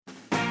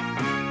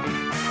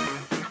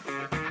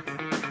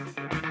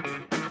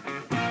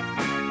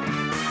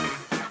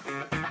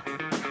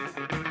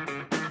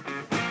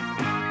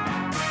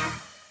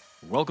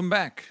welcome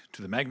back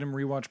to the Magnum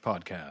Rewatch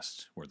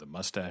Podcast, where the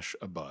mustache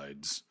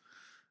abides.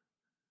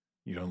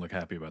 You don't look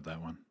happy about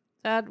that one.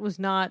 That was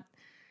not...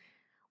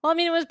 Well, I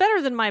mean, it was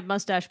better than my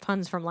mustache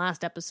puns from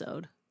last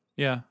episode.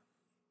 Yeah,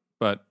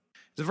 but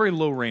it's a very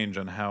low range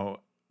on how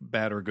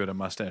bad or good a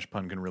mustache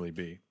pun can really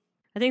be.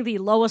 I think the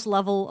lowest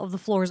level of the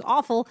floor is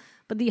awful,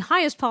 but the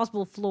highest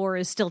possible floor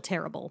is still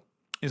terrible.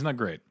 Isn't that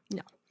great?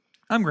 No.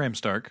 I'm Graham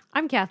Stark.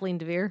 I'm Kathleen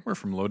DeVere. We're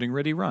from Loading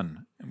Ready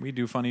Run, and we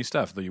do funny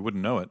stuff, though you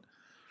wouldn't know it.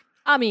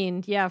 I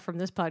mean, yeah, from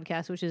this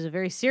podcast, which is a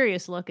very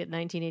serious look at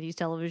 1980s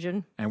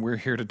television. And we're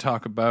here to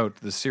talk about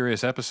the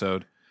serious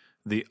episode,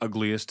 The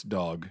Ugliest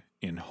Dog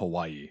in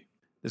Hawaii.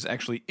 This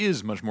actually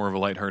is much more of a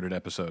lighthearted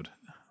episode,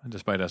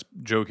 despite us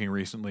joking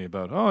recently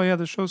about, oh yeah,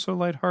 this show's so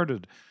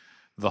lighthearted.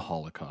 The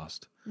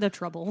Holocaust. The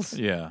Troubles.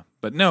 Yeah,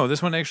 but no,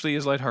 this one actually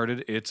is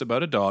lighthearted. It's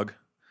about a dog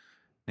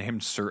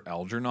named Sir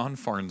Algernon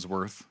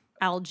Farnsworth.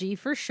 Algie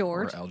for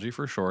short. Or Algie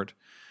for short.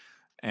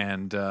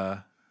 And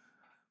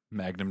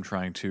Magnum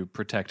trying to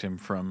protect him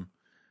from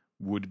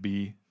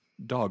would-be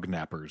dog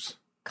nappers.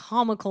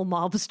 Comical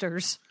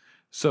mobsters.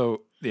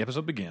 So the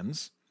episode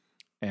begins,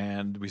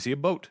 and we see a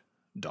boat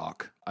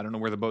dock. I don't know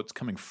where the boat's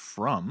coming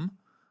from.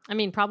 I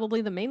mean,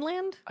 probably the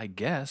mainland? I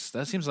guess.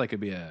 That seems like it'd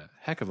be a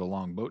heck of a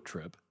long boat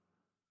trip.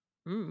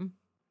 And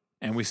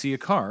we see a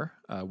car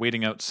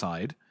waiting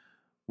outside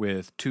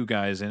with two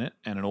guys in it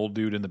and an old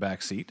dude in the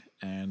back seat.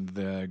 And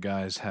the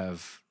guys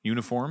have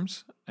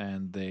uniforms,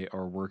 and they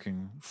are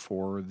working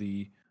for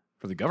the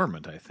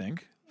government, I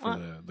think, for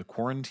the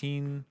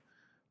quarantine,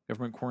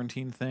 government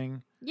quarantine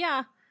thing.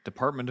 Yeah.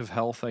 Department of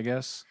Health, I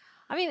guess.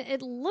 I mean,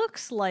 it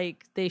looks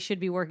like they should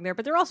be working there,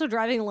 but they're also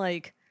driving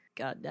like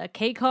a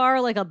K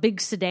car, like a big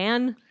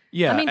sedan.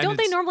 Yeah, I mean, don't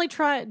they normally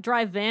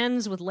drive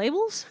vans with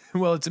labels?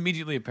 Well, it's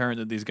immediately apparent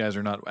that these guys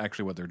are not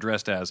actually what they're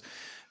dressed as,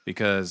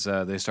 because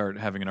they start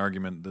having an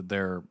argument that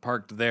they're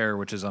parked there,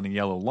 which is on a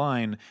yellow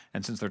line,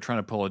 and since they're trying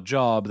to pull a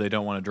job, they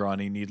don't want to draw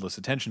any needless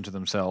attention to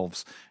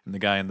themselves. And the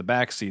guy in the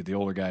back seat, the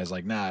older guy, is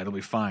like, nah, it'll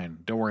be fine.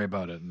 Don't worry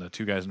about it. And the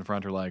two guys in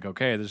front are like,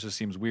 okay, this just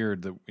seems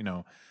weird that,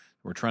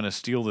 we're trying to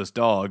steal this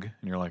dog.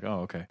 And you're like, oh,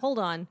 okay. Hold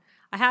on.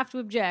 I have to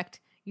object.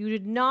 You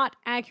did not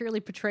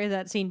accurately portray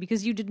that scene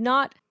because you did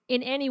not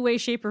in any way,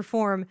 shape, or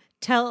form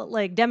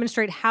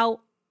demonstrate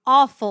how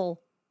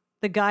awful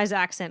the guy's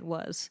accent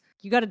was.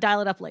 You got to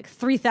dial it up like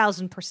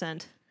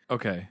 3,000%.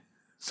 Okay.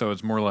 So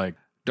it's more like,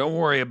 don't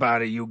worry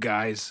about it, you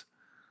guys.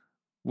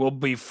 We'll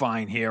be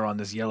fine here on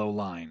this yellow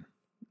line.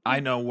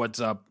 I know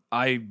what's up.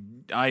 I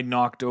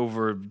knocked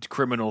over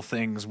criminal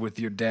things with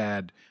your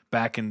dad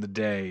back in the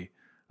day.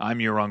 I'm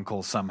your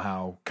uncle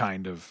somehow,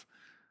 kind of.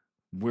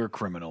 We're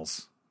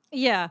criminals.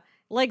 Yeah,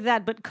 like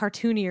that, but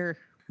cartoonier.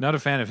 Not a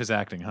fan of his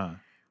acting, huh?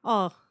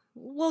 Oh,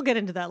 we'll get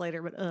into that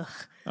later, but ugh.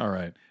 All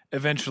right.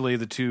 Eventually,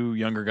 the two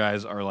younger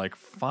guys are like,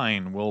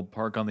 fine, we'll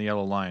park on the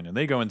yellow line. And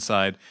they go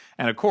inside.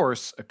 And of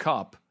course, a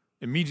cop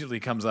immediately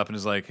comes up and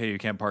is like, hey, you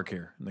can't park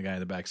here. And the guy in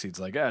the back seat's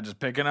like, just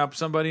picking up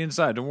somebody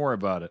inside. Don't worry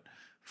about it.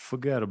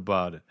 Forget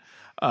about it.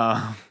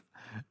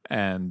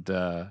 And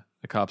the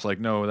cop's like,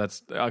 no,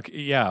 that's,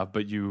 yeah,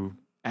 but you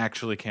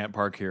actually can't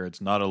park here. It's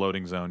not a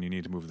loading zone. You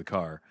need to move the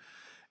car.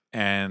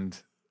 And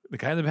the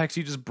guy in the back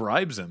seat just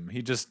bribes him.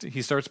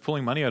 He starts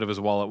pulling money out of his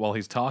wallet while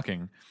he's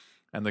talking.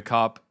 And the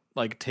cop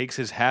takes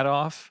his hat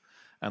off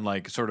and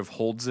sort of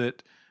holds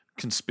it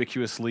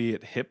conspicuously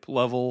at hip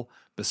level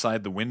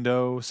beside the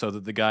window so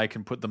that the guy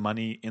can put the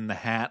money in the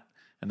hat,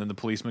 and then the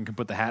policeman can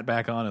put the hat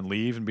back on and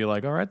leave and be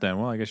like, all right then,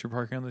 well, I guess you're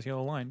parking on this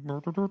yellow line.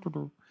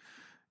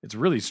 It's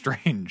really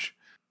strange.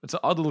 It's an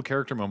odd little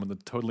character moment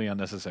that's totally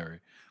unnecessary.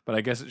 But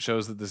I guess it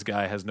shows that this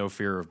guy has no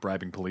fear of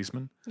bribing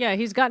policemen. Yeah,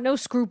 he's got no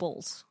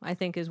scruples, I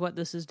think is what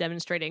this is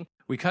demonstrating.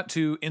 We cut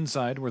to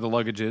inside where the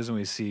luggage is, and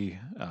we see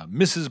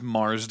Mrs.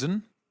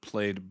 Marsden,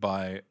 played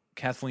by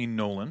Kathleen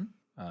Nolan,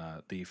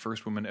 the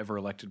first woman ever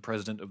elected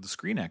president of the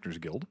Screen Actors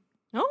Guild.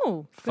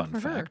 Oh, fun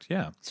fact,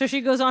 yeah. So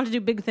she goes on to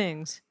do big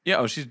things.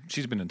 Yeah,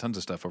 she's been in tons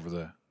of stuff over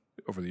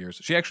the years.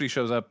 She actually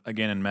shows up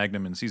again in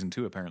Magnum in season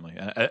 2, apparently,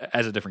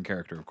 as a different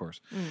character, of course.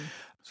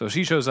 So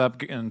she shows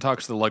up and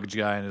talks to the luggage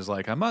guy and is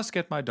like, I must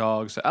get my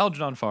dog to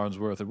Algernon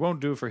Farnsworth. It won't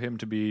do for him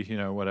to be,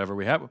 whatever.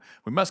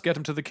 We must get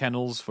him to the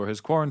kennels for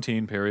his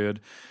quarantine period.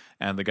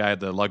 And the guy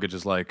at the luggage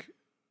is like,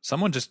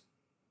 someone just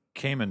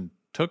came and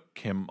took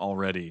him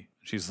already.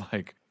 She's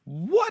like,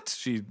 what?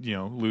 She,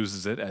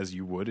 loses it, as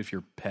you would if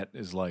your pet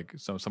is like,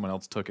 so someone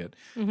else took it.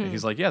 And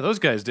he's like, yeah, those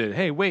guys did.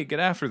 Hey, wait, get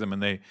after them.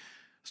 And they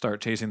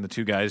start chasing the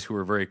two guys who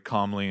are very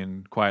calmly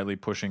and quietly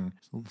pushing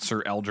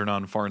Sir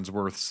Algernon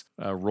Farnsworth's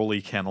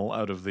rolly kennel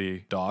out of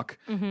the dock.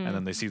 And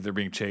then they see they're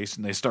being chased,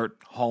 and they start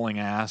hauling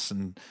ass,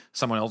 and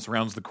someone else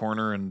rounds the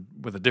corner and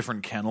with a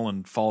different kennel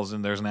and falls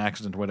in. There's an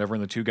accident or whatever,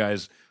 and the two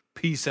guys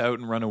peace out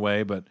and run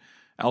away, but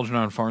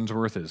Algernon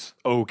Farnsworth is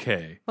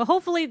okay. Well,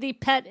 hopefully the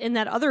pet in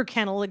that other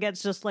kennel that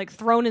gets just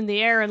thrown in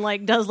the air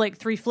and does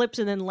 3 flips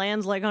and then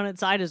lands on its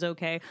side is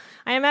okay.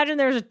 I imagine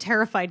there's a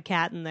terrified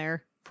cat in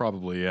there.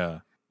 Probably, yeah.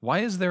 Why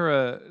is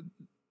there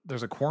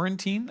there's a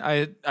quarantine?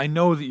 I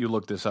know that you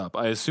looked this up.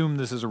 I assume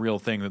this is a real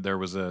thing that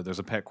there's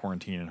a pet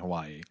quarantine in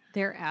Hawaii.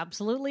 There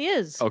absolutely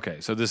is. Okay,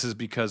 so this is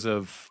because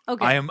of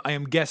Okay. I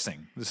am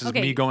guessing. This is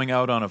Okay. me going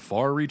out on a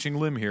far-reaching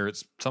limb here.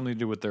 It's something to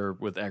do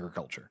with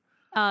agriculture.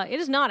 It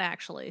is not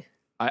actually.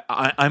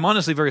 I'm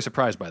honestly very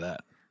surprised by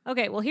that.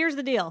 Okay, well, here's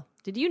the deal.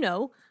 Did you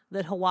know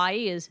that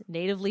Hawaii is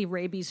natively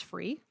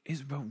rabies-free?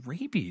 Is about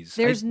rabies.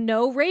 There's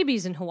no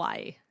rabies in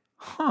Hawaii.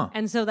 Huh.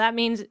 And so that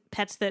means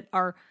pets that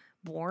are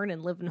born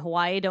and live in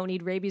Hawaii don't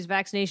need rabies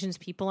vaccinations.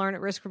 People aren't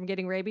at risk from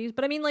getting rabies.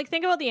 But I mean, like,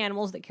 think about the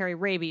animals that carry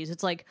rabies.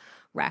 It's like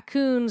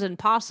raccoons and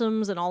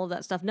possums and all of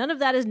that stuff. None of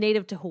that is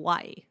native to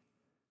Hawaii.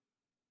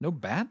 No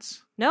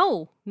bats?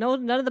 No,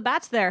 none of the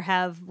bats there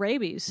have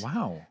rabies.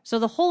 Wow. So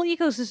the whole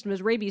ecosystem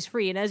is rabies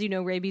free, and as you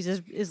know, rabies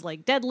is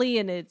like deadly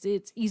and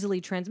it's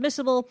easily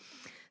transmissible.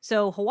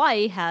 So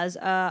Hawaii has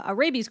a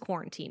rabies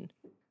quarantine.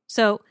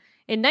 So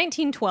in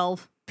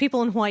 1912,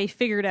 people in Hawaii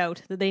figured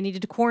out that they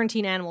needed to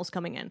quarantine animals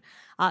coming in.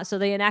 So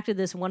they enacted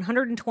this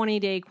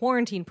 120-day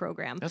quarantine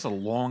program. That's a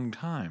long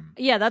time.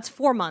 Yeah, that's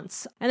 4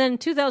 months. And then in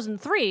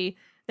 2003,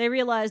 they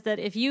realized that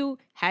if you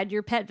had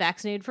your pet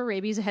vaccinated for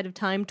rabies ahead of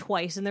time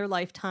twice in their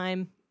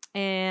lifetime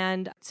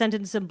and sent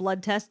in some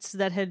blood tests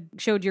that had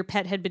showed your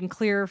pet had been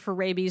clear for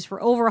rabies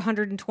for over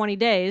 120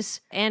 days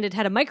and it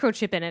had a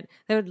microchip in it,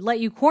 they would let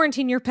you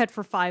quarantine your pet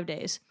for 5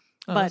 days.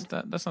 Oh, But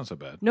that's not so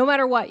bad. no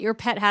matter what, your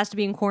pet has to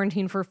be in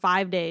quarantine for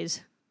 5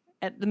 days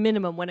at the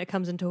minimum when it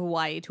comes into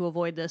Hawaii to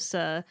avoid this,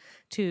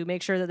 to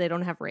make sure that they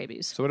don't have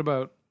rabies. So what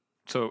about,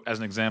 so as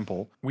an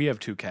example, we have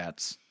 2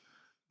 cats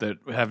that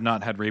have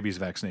not had rabies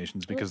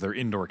vaccinations because they're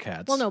indoor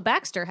cats. Well, no,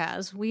 Baxter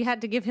has. We had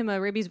to give him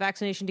a rabies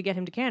vaccination to get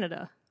him to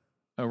Canada.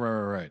 Oh,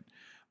 right.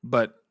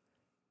 But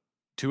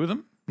 2 of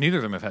them? Neither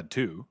of them have had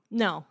 2.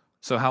 No.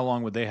 So how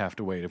long would they have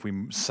to wait if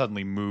we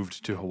suddenly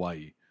moved to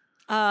Hawaii?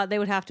 They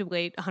would have to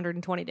wait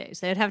 120 days.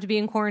 They would have to be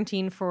in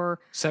quarantine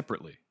for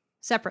Separately.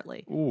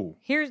 separately. Ooh.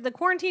 Here's the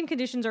quarantine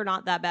conditions are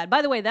not that bad.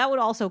 By the way, that would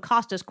also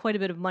cost us quite a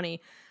bit of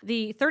money.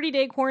 The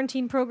 30-day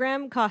quarantine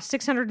program costs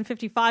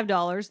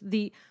 $655.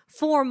 The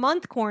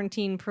 4-month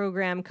quarantine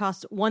program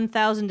costs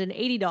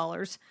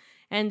 $1,080.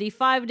 And the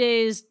 5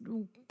 days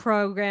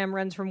program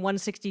runs from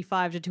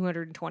 $165 to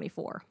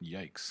 $224.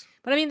 Yikes.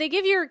 But I mean, they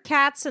give your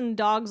cats and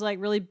dogs like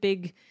really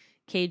big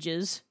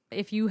cages.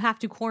 If you have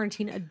to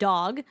quarantine a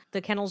dog, the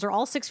kennels are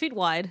all 6 feet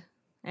wide.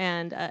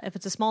 And if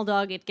it's a small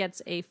dog, it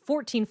gets a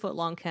 14-foot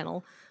long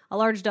kennel. A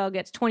large dog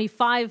gets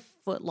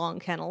 25-foot long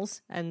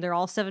kennels, and they're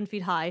all 7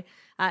 feet high.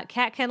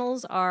 Cat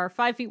kennels are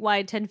 5 feet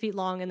wide, 10 feet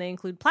long, and they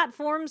include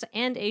platforms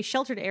and a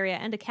sheltered area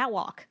and a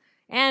catwalk.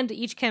 And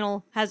each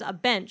kennel has a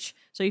bench,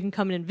 so you can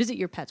come in and visit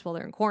your pets while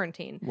they're in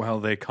quarantine. While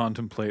they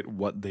contemplate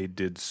what they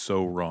did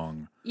so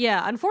wrong.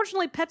 Yeah,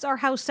 unfortunately, pets are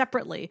housed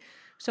separately.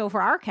 So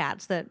for our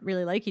cats that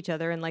really like each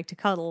other and like to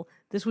cuddle,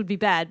 this would be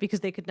bad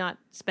because they could not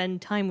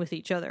spend time with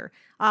each other.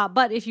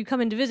 But if you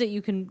come in to visit,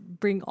 you can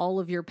bring all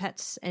of your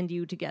pets and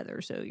you together,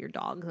 so your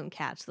dogs and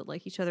cats that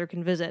like each other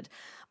can visit.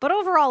 But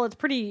overall, it's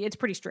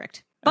pretty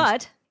strict.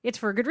 But it's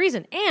for a good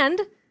reason.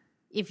 And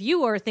if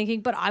you are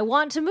thinking, but I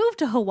want to move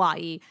to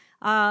Hawaii,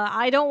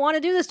 I don't want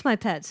to do this to my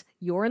pets,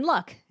 you're in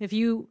luck. If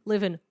you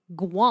live in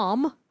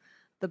Guam,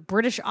 the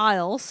British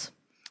Isles,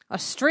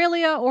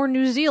 Australia, or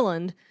New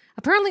Zealand,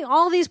 apparently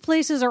all these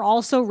places are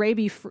also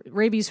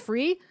rabies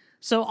free.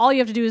 So all you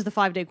have to do is the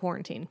 5-day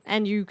quarantine,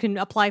 and you can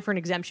apply for an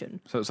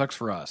exemption. So it sucks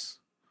for us.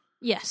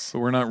 Yes. But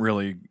we're not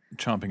really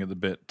chomping at the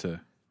bit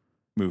to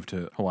move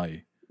to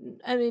Hawaii.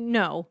 I mean,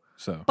 no.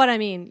 So, But I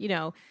mean, you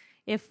know,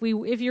 if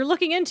you're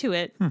looking into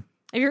it,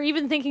 if you're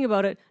even thinking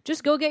about it,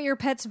 just go get your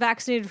pets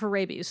vaccinated for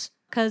rabies,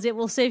 because it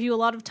will save you a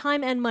lot of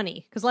time and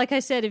money. Because like I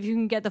said, if you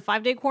can get the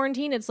 5-day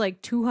quarantine, it's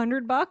like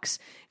 $200.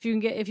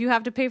 If you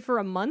have to pay for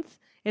a month,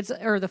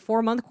 or the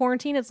 4-month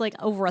quarantine, it's like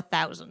over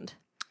 $1,000.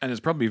 and it's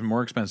probably even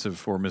more expensive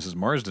for Mrs.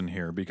 Marsden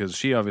here because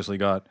she obviously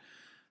got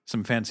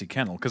some fancy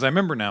kennel. Because I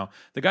remember now,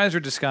 the guys are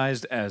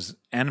disguised as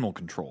animal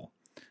control.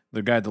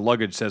 The guy at the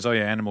luggage says, oh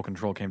yeah, animal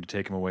control came to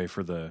take him away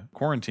for the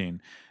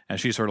quarantine. And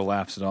she sort of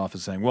laughs it off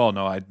as saying, well,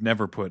 no, I'd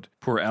never put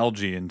poor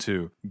Algie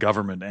into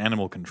government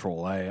animal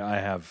control.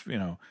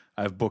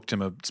 I've booked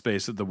him a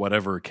space at the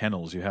whatever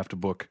kennels. You have to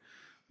book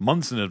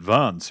months in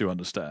advance, you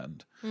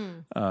understand.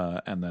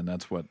 And then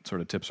that's what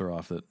sort of tips her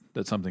off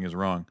that something is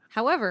wrong.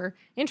 However,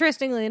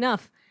 interestingly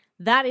enough,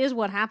 that is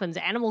what happens.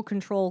 Animal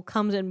control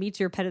comes and meets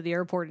your pet at the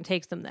airport and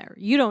takes them there.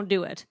 You don't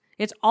do it.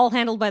 It's all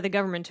handled by the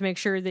government to make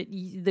sure that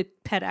the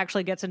pet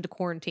actually gets into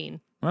quarantine.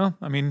 Well,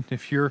 I mean,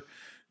 if you're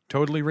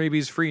totally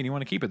rabies-free and you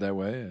want to keep it that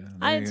way.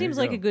 It seems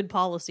like a good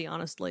policy,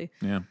 honestly.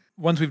 Yeah.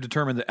 Once we've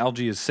determined that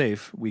Algie is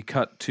safe, we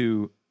cut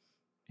to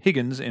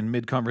Higgins in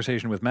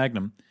mid-conversation with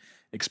Magnum,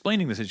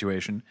 explaining the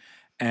situation,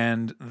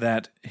 and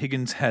that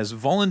Higgins has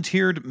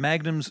volunteered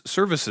Magnum's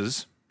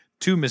services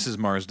to Mrs.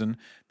 Marsden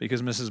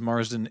because Mrs.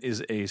 Marsden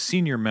is a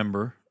senior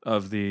member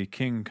of the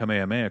King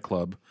Kamehameha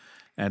Club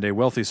and a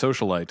wealthy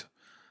socialite.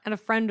 And a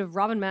friend of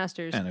Robin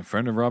Masters.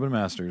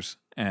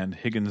 And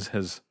Higgins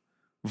has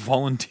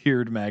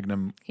volunteered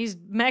Magnum.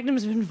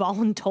 Magnum's been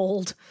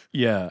voluntold.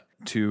 Yeah.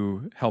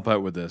 to help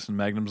out with this. And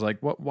Magnum's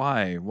like, what?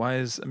 Why?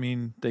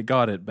 They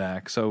got it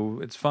back, so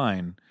it's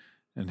fine.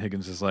 And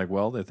Higgins is like,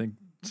 well, they think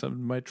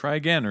someone might try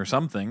again or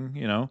something,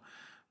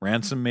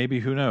 ransom,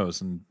 maybe, who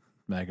knows? And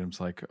Magnum's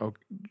like, oh,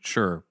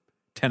 sure,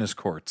 tennis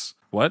courts.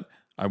 What?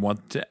 I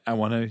want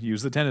to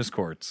use the tennis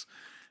courts.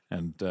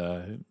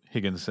 And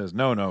Higgins says,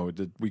 no,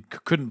 we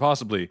couldn't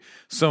possibly.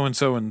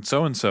 So-and-so and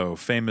so-and-so,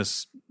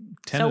 famous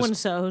tennis.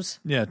 So-and-sos.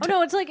 Yeah. Oh,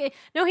 no, it's like,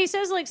 no, he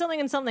says like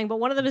something and something, but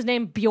one of them is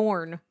named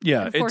Bjorn.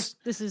 Yeah. And of course,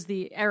 this is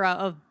the era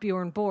of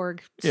Bjorn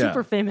Borg,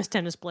 super famous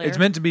tennis player. It's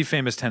meant to be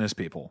famous tennis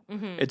people.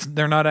 Mm-hmm.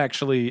 They're not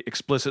actually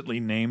explicitly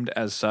named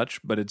as such,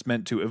 but it's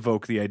meant to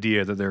evoke the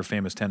idea that they're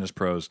famous tennis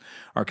pros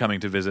are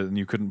coming to visit, and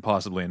you couldn't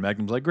possibly. And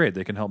Magnum's like, great,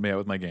 they can help me out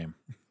with my game.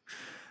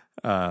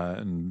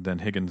 And then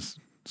Higgins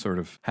sort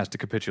of has to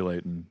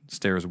capitulate and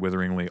stares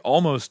witheringly,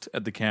 almost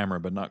at the camera,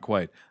 but not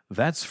quite.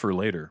 That's for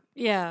later.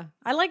 Yeah,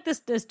 I like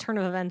this turn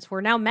of events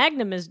where now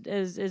Magnum is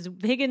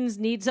Higgins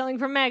needs something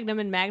from Magnum,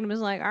 and Magnum is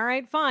like, all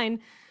right,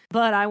 fine,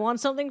 but I want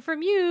something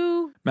from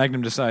you.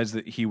 Magnum decides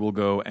that he will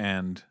go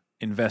and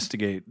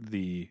investigate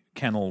the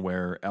kennel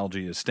where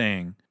Algie is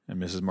staying,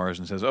 and Mrs.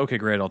 Marsden says, okay,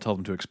 great, I'll tell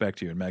them to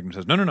expect you. And Magnum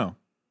says, no.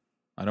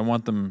 I don't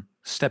want them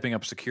stepping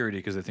up security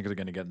because they think they're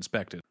going to get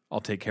inspected. I'll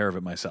take care of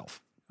it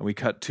myself. And we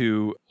cut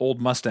to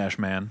Old Mustache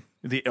Man,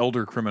 the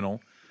elder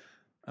criminal.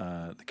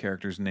 The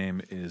character's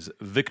name is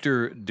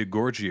Victor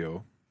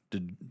DeGiorgio.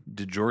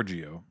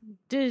 DeGiorgio.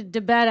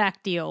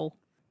 DeBadactio.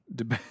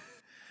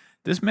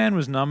 This man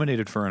was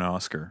nominated for an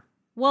Oscar.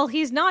 Well,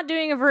 he's not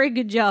doing a very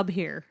good job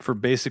here. For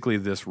basically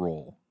this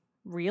role.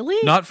 Really?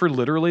 Not for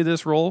literally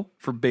this role,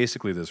 for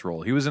basically this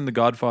role. He was in The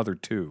Godfather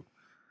 2.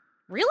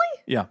 Really?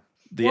 Yeah.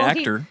 The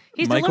actor,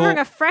 he's Michael, delivering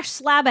a fresh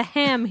slab of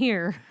ham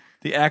here.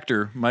 The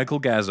actor,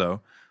 Michael Gazzo,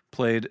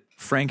 played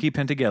Frankie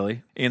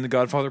Pentageli in The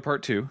Godfather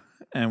Part 2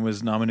 and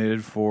was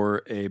nominated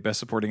for a Best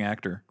Supporting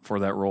Actor for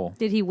that role.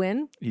 Did he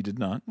win? He did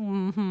not.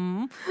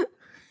 Mm-hmm.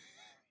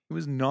 He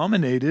was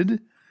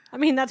nominated. I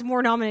mean, that's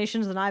more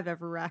nominations than I've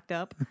ever racked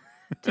up,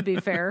 to be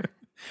fair.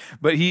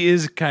 But he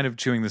is kind of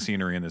chewing the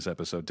scenery in this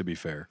episode, to be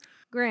fair.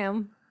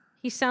 Graham,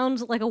 he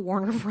sounds like a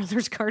Warner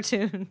Brothers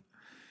cartoon.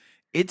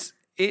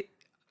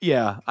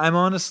 Yeah, I'm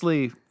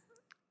honestly...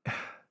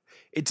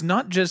 It's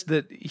not just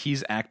that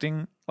he's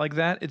acting like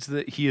that, it's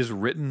that he is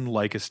written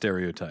like a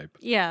stereotype.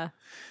 Yeah.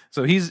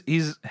 So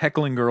he's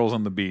heckling girls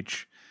on the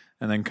beach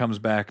and then comes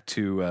back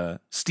to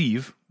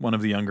Steve, one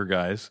of the younger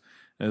guys,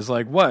 and is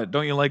like, what?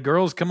 Don't you like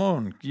girls? Come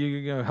on.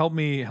 You help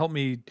me,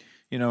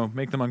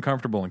 make them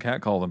uncomfortable and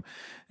catcall them.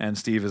 And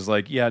Steve is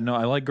like, yeah, no,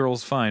 I like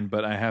girls fine,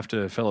 but I have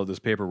to fill out this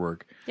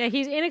paperwork. Yeah,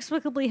 he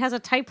inexplicably has a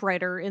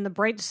typewriter in the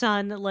bright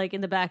sun, like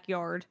in the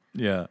backyard.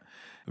 Yeah.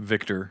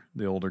 Victor,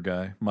 the older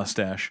guy,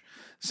 mustache,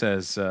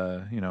 says,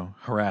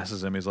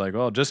 harasses him. He's like,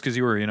 well, just because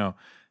you were,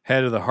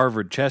 head of the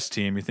Harvard chess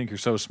team, you think you're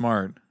so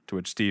smart. To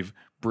which Steve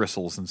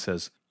bristles and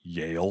says,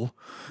 Yale.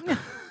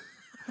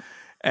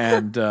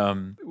 And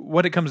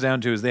what it comes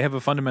down to is they have a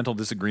fundamental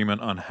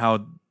disagreement on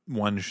how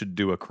one should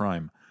do a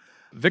crime.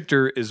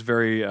 Victor is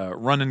very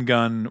run and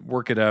gun,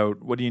 work it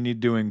out. What do you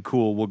need doing?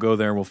 Cool, we'll go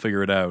there, we'll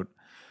figure it out.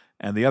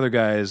 And the other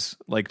guys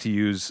like to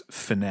use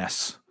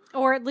finesse.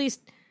 Or at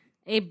least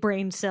a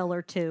brain cell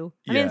or two.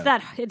 I mean,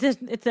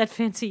 it's that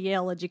fancy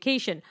Yale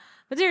education.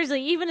 But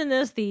seriously, even in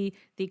this, the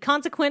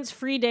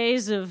consequence-free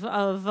days of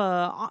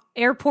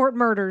airport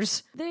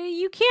murders,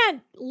 you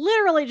can't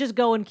literally just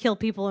go and kill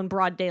people in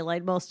broad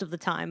daylight most of the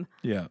time.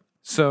 Yeah.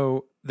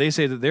 So they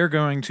say that they're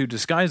going to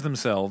disguise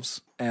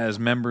themselves as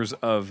members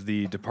of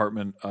the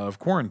Department of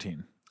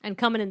Quarantine. And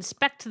come and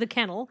inspect the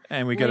kennel.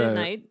 And we get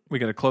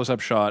a close-up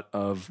shot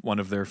of one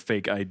of their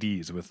fake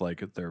IDs with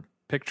their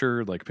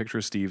picture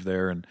of Steve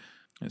there, and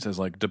it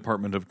says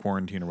Department of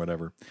Quarantine or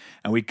whatever.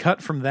 And we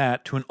cut from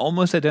that to an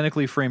almost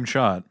identically framed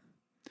shot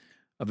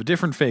of a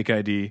different fake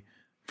ID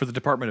for the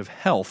Department of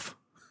Health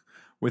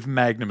with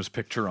Magnum's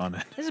picture on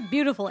it. This is a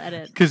beautiful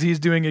edit. Because he's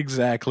doing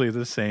exactly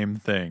the same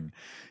thing.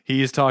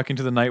 He's talking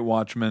to the night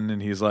watchman,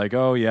 and he's like,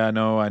 oh, yeah,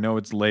 no, I know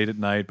it's late at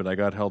night, but I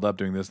got held up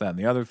doing this, that, and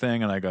the other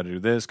thing, and I got to do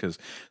this because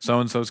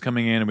so-and-so's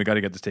coming in, and we got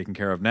to get this taken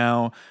care of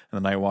now.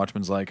 And the night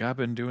watchman's like, I've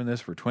been doing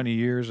this for 20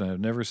 years, and I've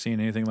never seen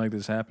anything like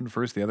this happen.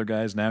 First the other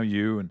guys, now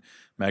you. And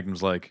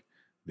Magnum's like,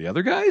 the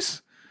other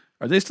guys?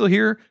 Are they still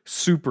here?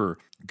 Super.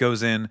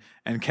 Goes in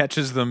and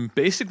catches them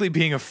basically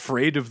being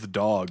afraid of the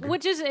dog.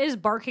 Which is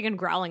barking and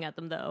growling at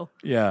them, though.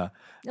 Yeah.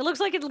 It looks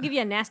like it'll give you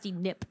a nasty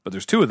nip. But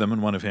there's two of them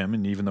and one of him,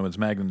 and even though it's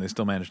Magnum, they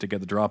still manage to get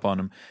the drop on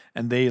him.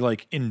 And they,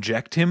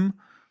 inject him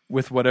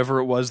with whatever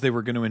it was they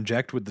were going to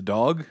inject with the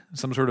dog.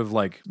 Some sort of,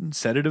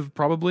 sedative,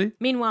 probably.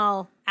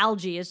 Meanwhile,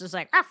 Algie is just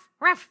like, ruff,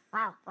 ruff,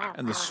 ruff, ruff.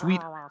 And the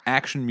sweet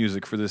action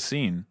music for this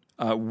scene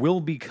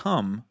will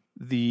become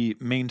the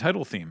main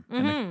title theme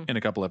in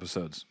a couple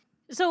episodes.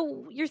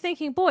 So you're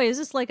thinking, boy, is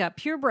this like a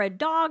purebred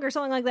dog or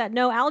something like that?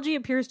 No, Algie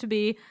appears to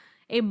be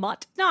a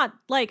mutt, not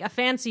like a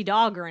fancy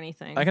dog or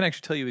anything. I can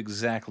actually tell you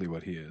exactly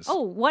what he is.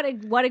 Oh,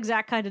 what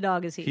exact kind of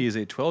dog is he? He is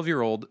a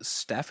 12-year-old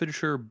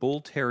Staffordshire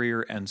Bull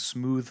Terrier and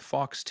Smooth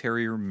Fox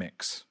Terrier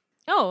mix.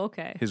 Oh,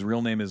 okay. His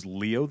real name is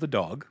Leo the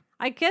dog.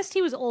 I guessed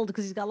he was old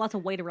because he's got lots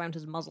of weight around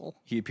his muzzle.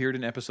 He appeared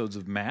in episodes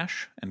of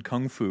MASH and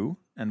Kung Fu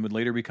and would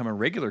later become a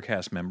regular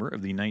cast member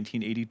of the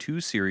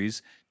 1982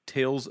 series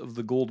Tales of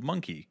the Gold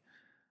Monkey,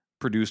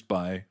 produced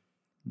by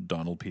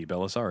Donald P.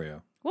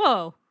 Belisario.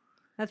 Whoa.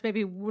 That's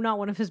maybe not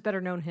one of his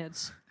better known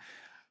hits.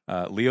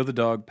 Leo the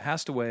dog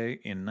passed away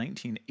in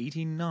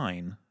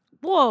 1989.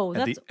 Whoa,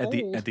 that's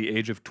old. At the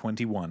age of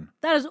 21.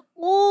 That is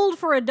old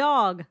for a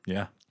dog.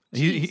 Yeah.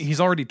 He's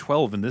already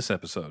 12 in this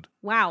episode.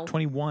 Wow.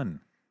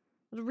 21.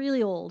 That's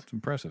really old. It's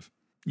impressive.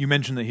 You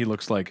mentioned that he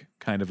looks like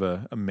kind of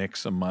a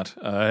mix, a mutt.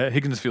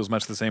 Higgins feels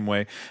much the same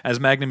way. As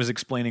Magnum is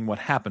explaining what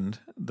happened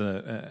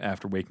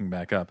after waking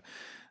back up,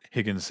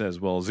 Higgins says,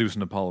 well, Zeus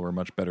and Apollo are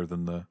much better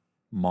than the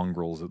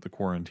mongrels at the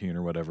quarantine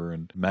or whatever.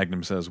 And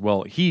Magnum says,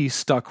 well, he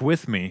stuck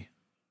with me,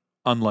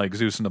 unlike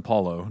Zeus and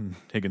Apollo. And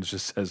Higgins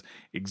just says,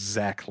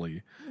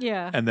 exactly.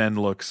 Yeah. And then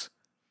looks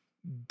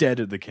dead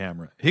at the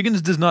camera.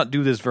 Higgins does not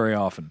do this very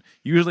often.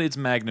 Usually it's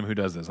Magnum who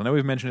does this. I know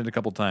we've mentioned it a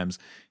couple times.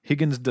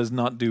 Higgins does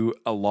not do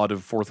a lot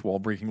of fourth wall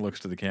breaking looks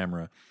to the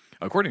camera.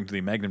 According to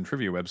the Magnum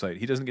Trivia website,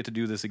 he doesn't get to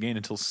do this again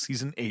until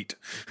season 8.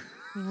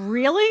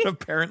 Really?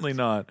 Apparently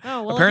not.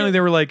 Oh, well, apparently they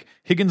were like,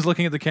 Higgins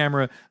looking at the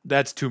camera,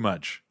 that's too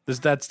much.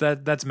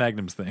 That's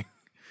Magnum's thing.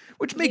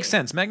 Which makes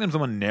sense. Magnum's the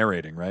one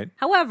narrating, right?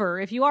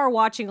 However, if you are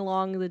watching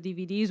along the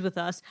DVDs with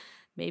us,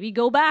 maybe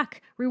go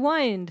back,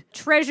 rewind,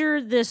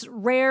 treasure this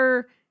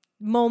rare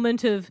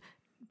moment of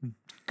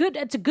good.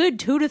 It's a good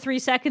 2 to 3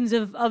 seconds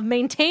of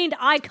maintained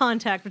eye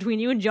contact between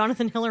you and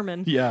Jonathan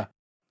Hillerman. Yeah.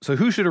 So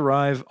who should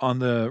arrive on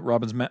the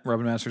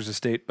Robin Masters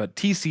estate but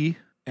TC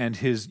and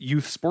his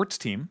youth sports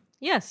team?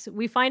 Yes,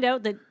 we find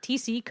out that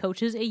TC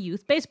coaches a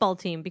youth baseball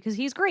team because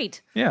he's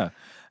great. Yeah.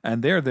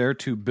 And they're there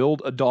to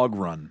build a dog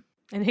run.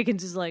 And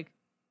Higgins is like,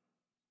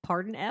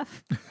 pardon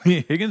F?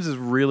 Higgins is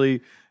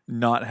really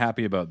not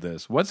happy about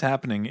this. What's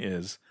happening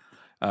is,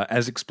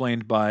 as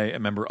explained by a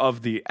member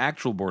of the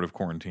actual board of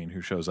quarantine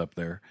who shows up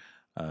there,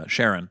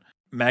 Sharon,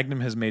 Magnum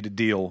has made a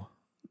deal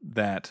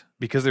that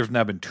because there's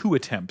now been 2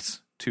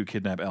 attempts to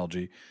kidnap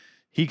Algie,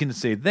 he can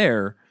stay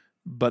there,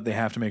 but they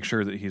have to make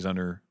sure that he's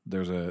under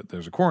there's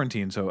a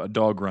quarantine, so a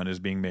dog run is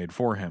being made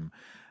for him.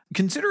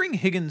 Considering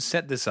Higgins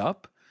set this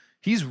up,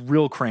 he's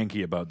real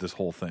cranky about this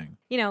whole thing.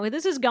 You know,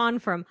 this has gone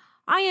from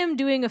I am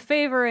doing a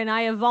favor and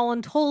I have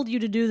voluntold you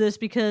to do this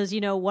because,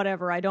 you know,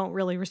 whatever, I don't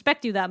really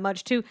respect you that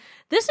much, to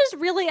this has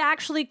really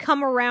actually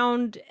come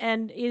around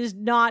and is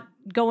not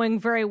going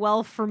very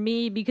well for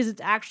me because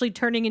it's actually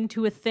turning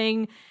into a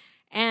thing.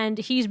 And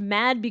he's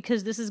mad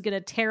because this is going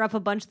to tear up a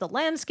bunch of the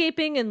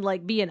landscaping and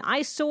like be an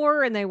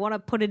eyesore, and they want to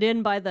put it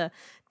in by the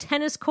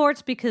tennis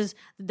courts because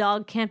the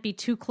dog can't be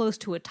too close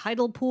to a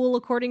tidal pool,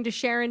 according to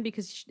Sharon,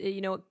 because,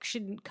 you know, it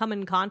shouldn't come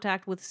in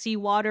contact with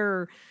seawater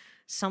or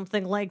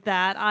something like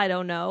that. I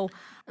don't know.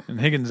 And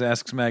Higgins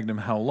asks Magnum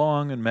how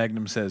long, and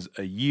Magnum says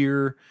a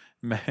year.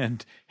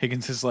 And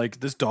Higgins is like,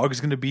 this dog is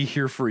going to be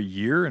here for a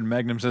year? And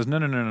Magnum says,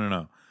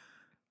 no.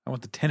 I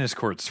want the tennis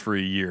courts for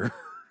a year.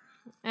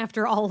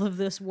 After all of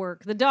this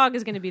work, the dog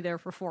is going to be there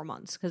for 4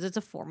 months because it's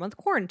a 4-month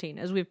quarantine,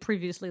 as we've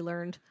previously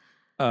learned.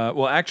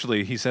 Well,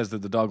 actually, he says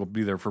that the dog will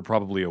be there for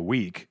probably a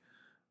week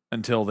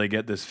until they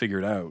get this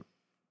figured out.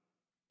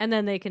 And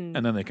then they can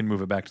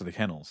move it back to the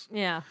kennels.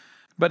 Yeah.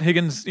 But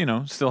Higgins, you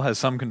know, still has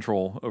some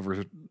control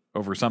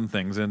over some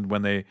things. And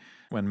when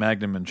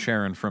Magnum and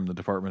Sharon from the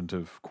Department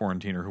of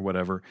Quarantine or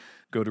whatever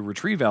go to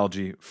retrieve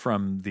Algie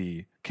from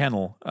the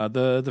kennel,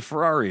 the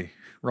Ferrari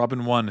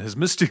Robin 1 has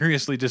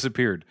mysteriously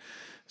disappeared.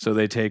 So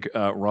they take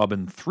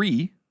Robin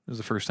 3. This is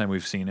the first time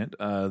we've seen it.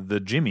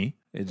 The Jimmy.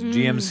 It's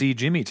GMC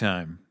Jimmy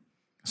time.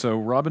 So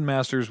Robin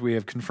Masters, we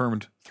have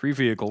confirmed 3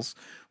 vehicles.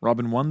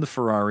 Robin 1, the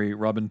Ferrari.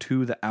 Robin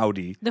 2, the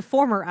Audi. The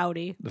former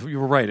Audi. You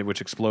were right, which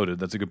exploded.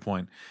 That's a good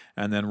point.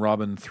 And then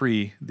Robin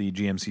 3, the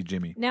GMC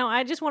Jimmy. Now,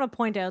 I just want to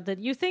point out that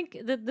you think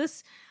that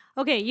this...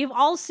 Okay, you've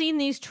all seen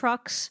these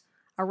trucks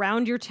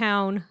around your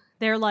town.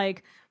 They're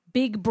like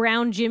big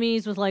brown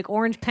Jimmys with like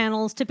orange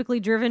panels, typically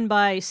driven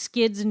by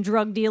skids and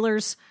drug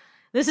dealers.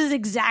 This is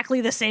exactly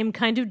the same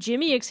kind of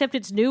Jimmy, except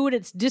it's new and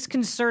it's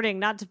disconcerting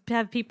not to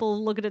have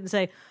people look at it and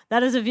say,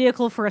 that is a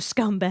vehicle for a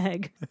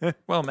scumbag.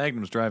 Well,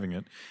 Magnum's driving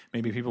it.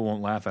 Maybe people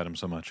won't laugh at him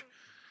so much.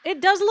 It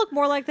does look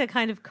more like the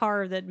kind of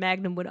car that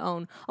Magnum would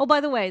own. Oh,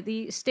 by the way,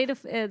 the state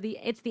of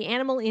it's the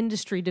animal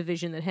industry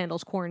division that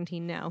handles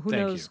quarantine now. Who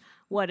knows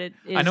what it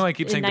is? I know I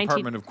keep saying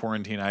Department of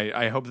Quarantine.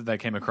 I hope that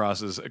came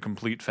across as a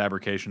complete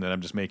fabrication that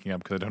I'm just making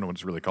up because I don't know what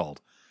it's really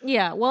called.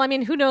 Yeah, well, I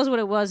mean, who knows what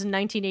it was in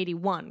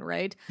 1981,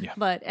 right? Yeah.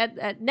 But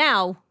at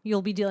now,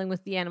 you'll be dealing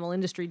with the animal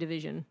industry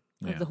division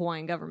of the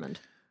Hawaiian government.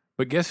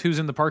 But guess who's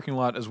in the parking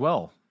lot as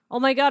well? Oh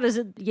my God, is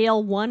it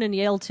Yale 1 and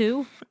Yale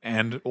 2?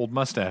 And old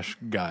mustache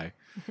guy,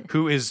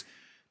 who is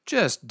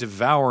just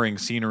devouring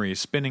scenery,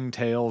 spinning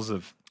tales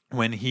of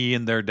when he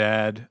and their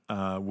dad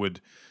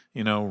would,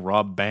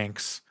 rob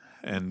banks.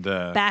 And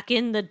back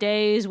in the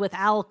days with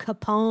Al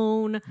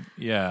Capone.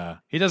 Yeah.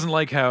 He doesn't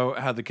like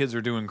how the kids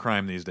are doing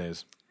crime these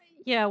days.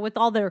 Yeah, with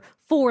all their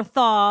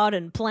forethought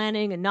and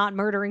planning and not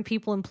murdering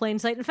people in plain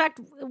sight. In fact,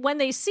 when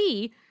they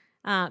see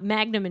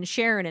Magnum and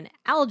Sharon and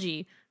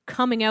Algie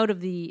coming out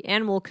of the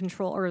animal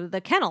control or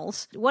the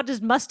kennels, what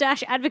does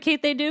Mustache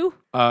advocate they do?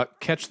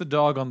 Catch the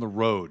dog on the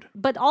road.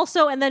 But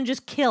also, and then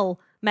just kill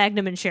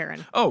Magnum and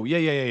Sharon. Oh,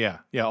 yeah.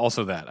 Yeah,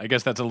 also that. I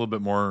guess that's a little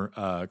bit more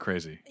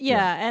crazy.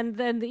 Yeah, and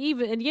then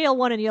and Yale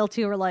 1 and Yale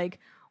 2 are like,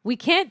 we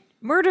can't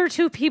murder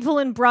two people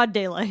in broad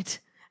daylight.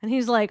 And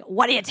he's like,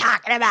 what are you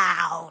talking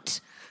about?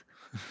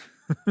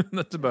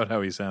 That's about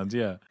how he sounds,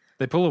 yeah.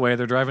 They pull away,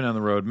 they're driving down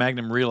the road.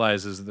 Magnum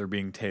realizes that they're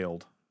being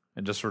tailed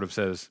and just sort of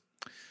says,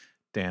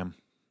 damn,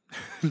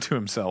 to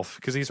himself,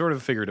 because he sort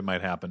of figured it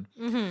might happen.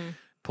 Mm-hmm.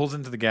 Pulls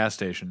into the gas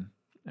station,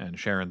 and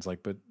Sharon's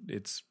like, but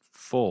it's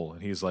full.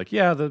 And he's like,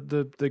 yeah,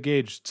 the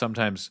gauge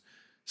sometimes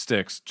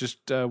sticks.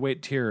 Just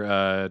wait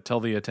here. Tell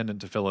the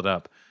attendant to fill it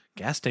up.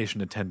 Gas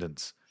station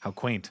attendants. How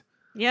quaint.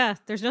 Yeah,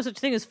 there's no such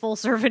thing as full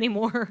serve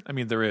anymore. I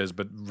mean, there is,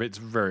 but it's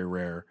very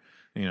rare.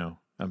 You know,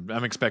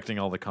 I'm expecting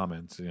all the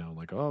comments, you know,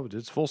 like, oh,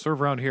 it's full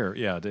serve around here.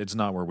 Yeah, it's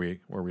not where we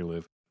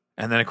live.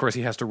 And then, of course,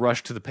 he has to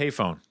rush to the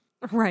payphone.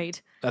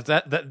 Right.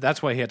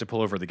 That's why he had to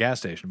pull over at the gas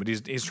station. But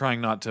he's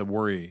trying not to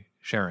worry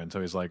Sharon, so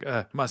he's like,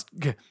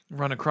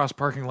 run across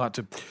parking lot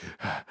to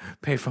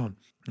payphone.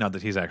 Not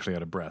that he's actually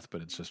out of breath,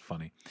 but it's just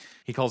funny.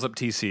 He calls up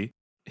TC.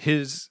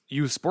 His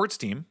youth sports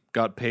team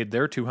got paid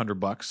their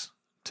 $200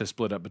 to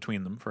split up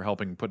between them for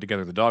helping put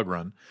together the dog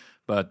run.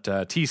 But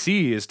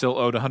TC is still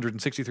owed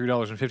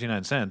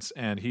 $163.59,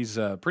 and he's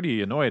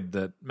pretty annoyed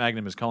that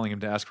Magnum is calling him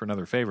to ask for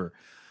another favor.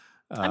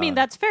 I mean,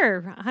 that's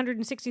fair.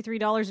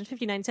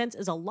 $163.59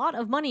 is a lot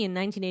of money in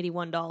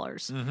 1981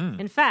 dollars. Mm-hmm.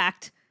 In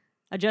fact,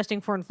 adjusting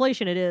for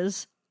inflation,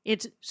 it's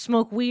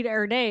smoke weed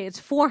every day.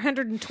 It's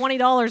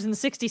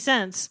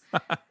 $420.60.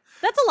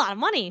 That's a lot of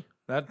money.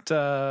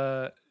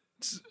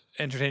 It's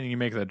entertaining you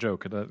make that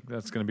joke.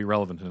 That's going to be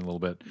relevant in a little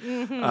bit.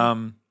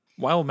 Mm-hmm.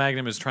 While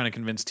Magnum is trying to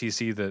convince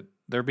TC that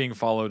they're being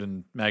followed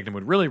and Magnum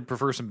would really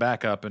prefer some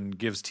backup and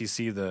gives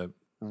TC the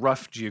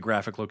rough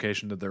geographic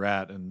location that they're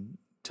at and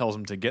tells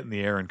him to get in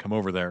the air and come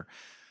over there,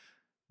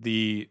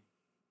 the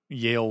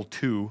Yale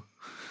 2,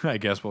 I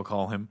guess we'll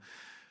call him,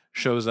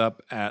 shows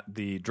up at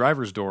the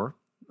driver's door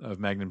of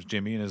Magnum's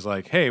Jimmy and is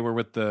like, "Hey, we're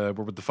with the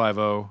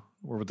 5-0.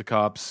 We're with the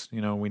cops. You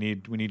know, we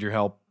need your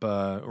help.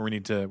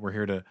 We're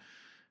here to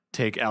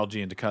take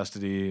Algie into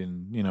custody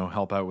and, you know,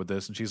 help out with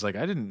this." And she's like,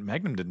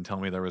 Magnum didn't tell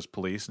me there was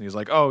police. And he's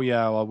like, "Oh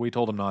yeah, well, we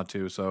told him not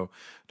to, so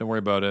don't worry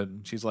about it."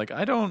 And she's like,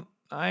 I don't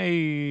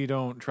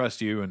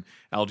trust you. And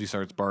Algie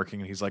starts barking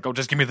and he's like, "Oh,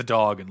 just give me the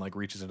dog," and like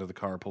reaches into the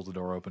car, pulls the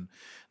door open.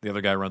 The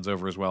other guy runs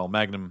over as well.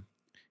 Magnum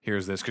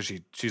hears this because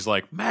she's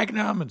like,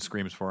 "Magnum," and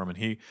screams for him, and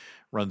he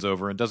runs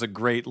over and does a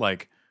great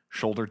like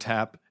shoulder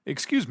tap.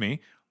 "Excuse me,"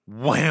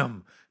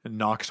 wham, and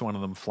knocks one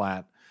of them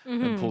flat.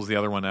 And pulls the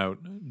other one out,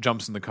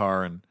 jumps in the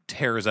car, and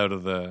tears out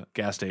of the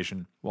gas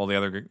station while the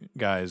other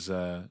guys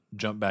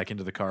jump back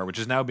into the car, which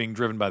is now being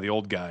driven by the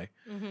old guy,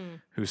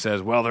 who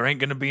says, "Well, there ain't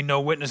going to be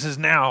no witnesses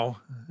now,"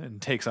 and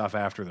takes off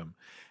after them.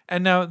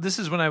 And now this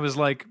is when I was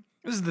like,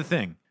 this is the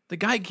thing. The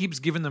guy keeps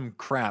giving them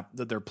crap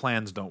that their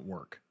plans don't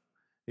work.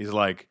 He's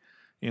like,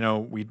 you know,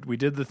 we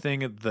did the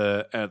thing at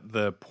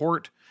the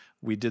port.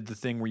 We did the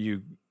thing where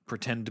you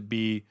pretend to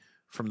be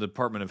from the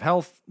Department of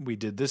Health. We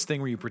did this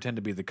thing where you pretend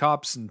to be the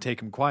cops and take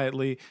them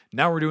quietly.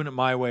 Now we're doing it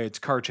my way. It's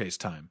car chase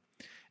time.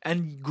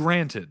 And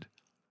granted,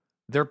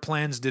 their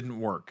plans didn't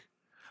work.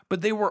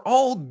 But they were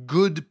all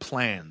good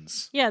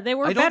plans. Yeah, they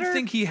were I better. don't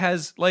think he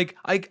has, like,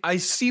 I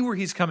see where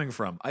he's coming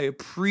from. I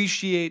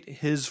appreciate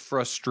his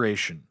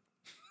frustration.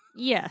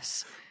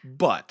 Yes.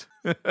 But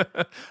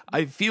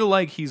I feel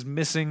like he's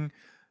missing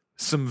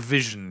some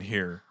vision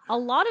here. A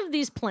lot of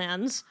these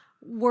plans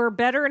were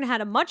better and had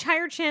a much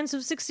higher chance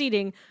of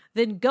succeeding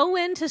than go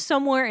into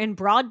somewhere in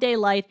broad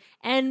daylight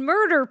and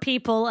murder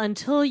people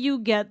until you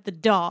get the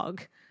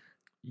dog.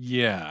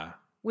 Yeah.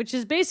 Which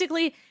is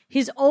basically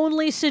his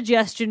only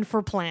suggestion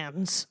for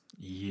plans.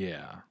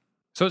 Yeah.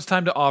 So it's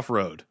time to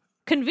off-road.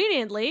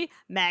 Conveniently,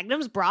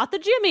 Magnum's brought the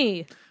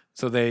Jimmy.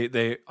 So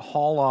they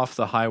haul off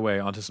the highway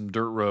onto some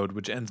dirt road,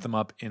 which ends them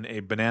up in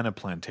a banana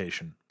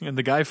plantation. And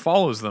the guy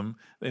follows them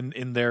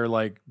in their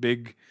like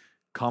big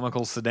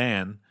comical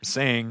sedan,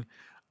 saying,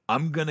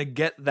 "I'm gonna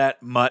get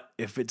that mutt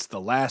if it's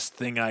the last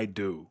thing I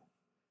do."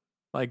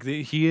 Like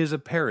he is a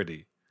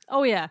parody.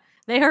 Oh yeah,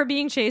 they are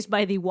being chased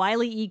by the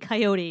Wile E.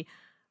 Coyote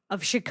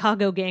of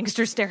Chicago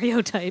gangster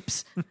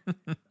stereotypes.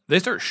 They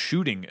start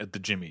shooting at the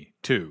Jimmy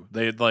too.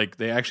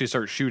 They actually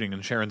start shooting,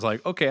 and Sharon's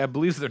like, "Okay, I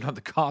believe they're not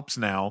the cops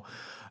now."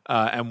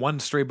 And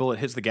one stray bullet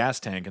hits the gas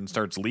tank and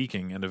starts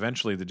leaking, and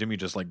eventually the Jimmy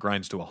just like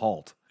grinds to a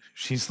halt.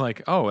 She's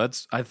like, "Oh,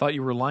 I thought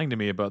you were lying to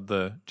me about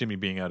the Jimmy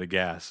being out of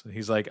gas." And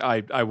he's like,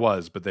 I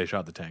was, but they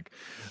shot the tank.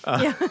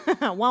 Yeah,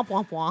 womp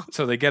womp womp.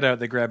 So they get out,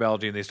 they grab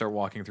Algie, and they start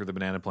walking through the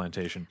banana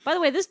plantation. By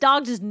the way, this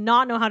dog does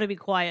not know how to be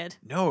quiet.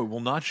 No, it will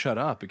not shut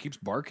up. It keeps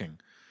barking.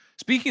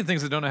 Speaking of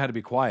things that don't know how to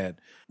be quiet,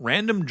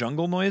 random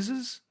jungle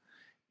noises.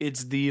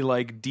 It's the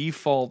like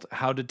default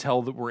how to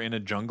tell that we're in a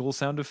jungle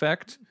sound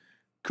effect.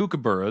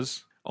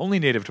 Kookaburras, only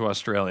native to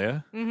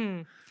Australia.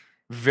 Mm-hmm.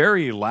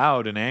 Very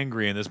loud and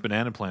angry in this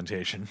banana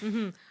plantation.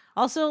 Mm-hmm.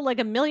 Also, like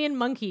a million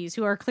monkeys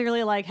who are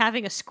clearly like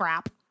having a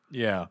scrap.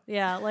 Yeah.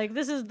 Yeah, like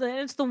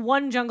it's the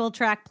one jungle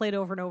track played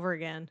over and over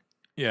again.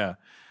 Yeah.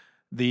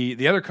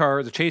 The other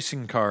car, the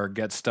chasing car,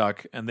 gets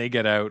stuck, and they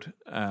get out,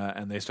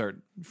 and they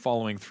start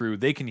following through.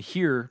 They can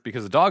hear,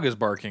 because the dog is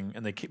barking,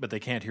 but they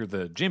can't hear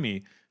the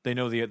Jimmy. They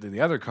know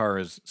the other car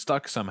is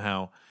stuck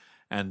somehow,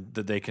 and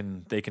that they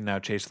can now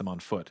chase them on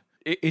foot.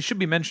 It should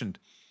be mentioned,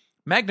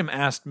 Magnum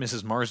asked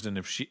Mrs. Marsden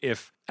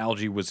if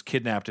Algie was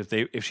kidnapped,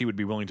 if she would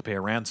be willing to pay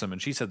a ransom,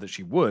 and she said that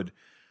she would.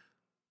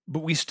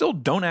 But we still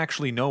don't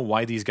actually know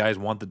why these guys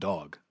want the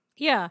dog.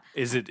 Yeah.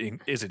 Is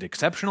it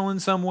exceptional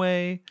in some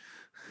way?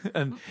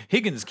 And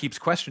Higgins keeps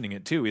questioning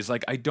it too. He's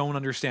like, I don't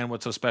understand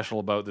what's so special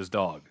about this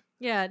dog.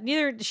 Yeah,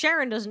 neither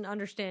Sharon doesn't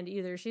understand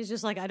either. She's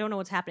just like, I don't know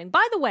what's happening.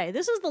 By the way,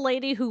 this is the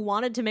lady who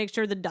wanted to make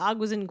sure the dog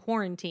was in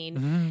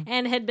quarantine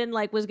and had been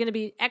like, was going to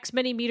be X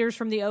many meters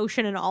from the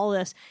ocean and all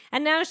this.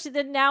 And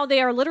now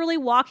they are literally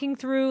walking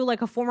through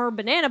like a former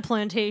banana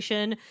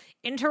plantation,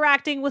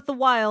 interacting with the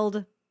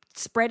wild,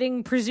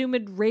 spreading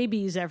presumed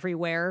rabies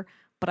everywhere.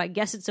 But I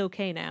guess it's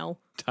okay now.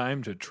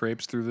 Time to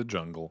traipse through the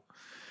jungle.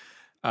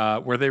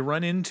 Where they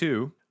run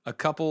into a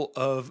couple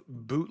of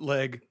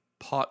bootleg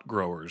pot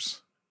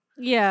growers.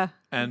 Yeah.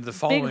 And the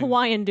following... Big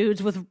Hawaiian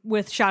dudes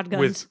with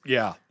shotguns.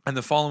 And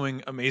the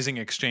following amazing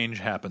exchange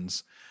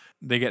happens.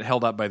 They get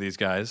held up by these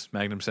guys.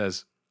 Magnum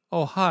says,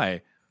 "Oh,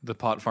 hi." The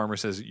pot farmer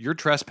says, "You're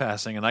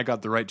trespassing, and I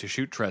got the right to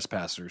shoot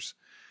trespassers."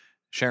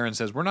 Sharon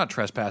says, "We're not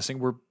trespassing.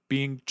 We're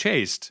being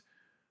chased."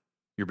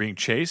 "You're being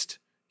chased?"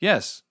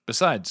 "Yes.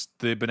 Besides,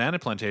 the banana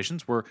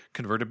plantations were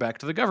converted back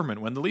to the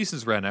government when the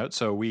leases ran out,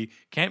 so we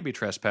can't be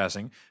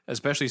trespassing,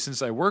 especially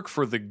since I work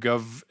for the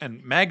gov..."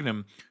 And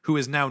Magnum, who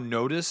has now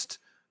noticed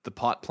the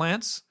pot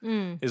plants,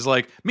 is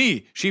like,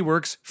 she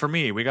works for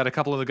me. We got a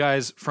couple of the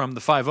guys from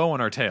the 5-0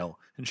 on our tail.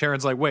 And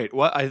Sharon's like, "Wait,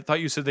 what? I thought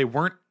you said they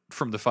weren't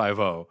from the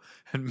 5-0.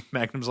 And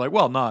Magnum's like,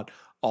 "Well, not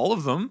all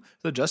of them.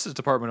 The Justice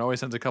Department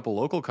always sends a couple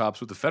local cops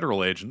with the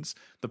federal agents."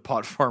 The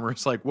pot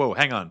farmer's like, "Whoa,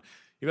 hang on.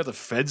 You got the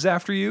feds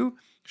after you?"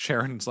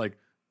 Sharon's like,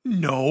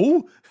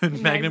 "No."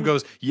 And Magnum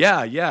goes,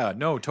 yeah,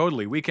 no,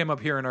 totally. We came up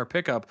here in our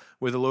pickup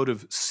with a load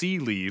of sea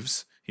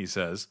leaves, he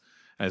says,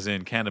 as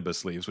in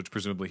cannabis leaves, which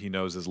presumably he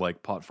knows is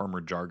like pot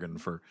farmer jargon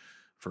for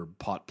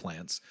pot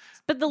plants.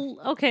 But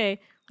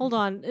hold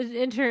on.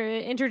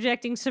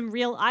 Interjecting some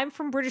real... I'm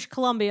from British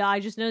Columbia. I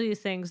just know these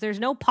things. There's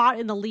no pot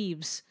in the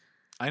leaves.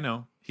 I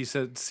know. He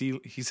says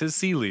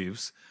sea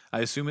leaves.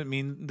 I assume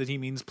he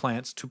means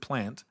plants to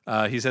plant.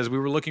 He says we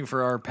were looking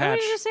for our patch. Why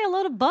did you just say a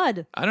load of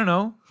bud? I don't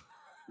know.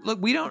 Look,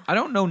 I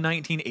don't know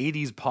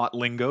 1980s pot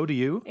lingo, do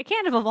you? It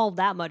can't have evolved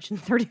that much in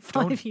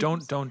 35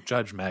 years. Don't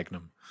judge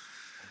Magnum.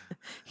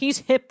 He's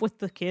hip with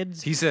the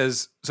kids. He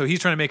says, so he's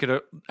trying to make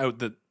it out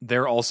that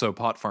they're also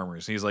pot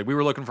farmers. He's like, "We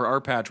were looking for our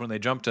patch when they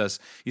jumped us.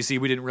 You see,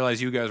 we didn't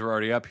realize you guys were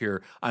already up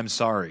here. I'm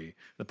sorry."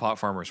 The pot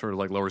farmer sort of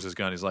like lowers his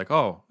gun. He's like,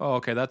 oh,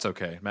 okay, that's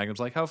okay. Magnum's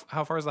like, how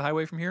far is the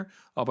highway from here?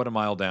 "Oh, about a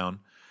mile down."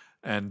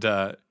 And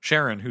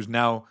Sharon, who's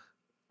now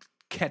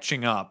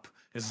catching up,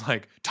 is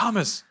like,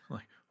 "Thomas." I'm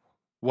like,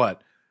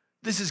 "What?"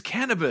 "This is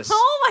cannabis."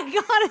 Oh my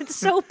God, it's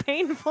so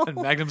painful. And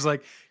Magnum's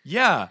like,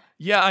 yeah,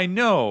 I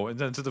know. And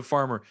then to the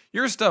farmer,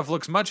 "Your stuff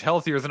looks much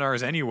healthier than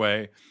ours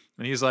anyway."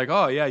 And he's like,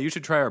 "Oh yeah, you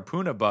should try our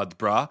Puna buds,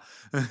 brah."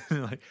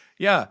 Like,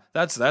 "Yeah,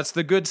 that's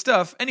the good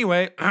stuff.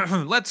 Anyway,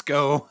 let's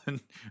go."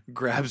 And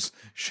grabs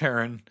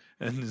Sharon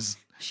and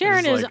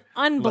Sharon is like,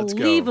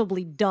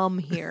 unbelievably dumb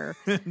here.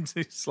 And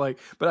he's like,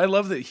 but I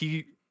love that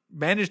he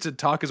managed to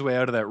talk his way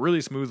out of that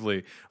really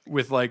smoothly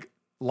with like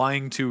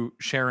lying to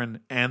Sharon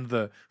and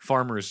the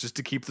farmers just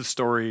to keep the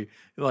story,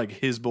 like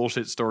his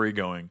bullshit story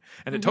going.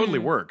 And it totally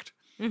worked.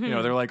 You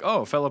know, they're like,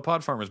 "Oh, fellow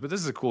pot farmers, but this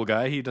is a cool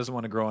guy. He doesn't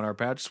want to grow on our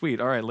patch. Sweet.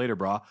 All right, later,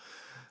 brah."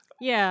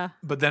 Yeah.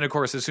 But then, of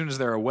course, as soon as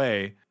they're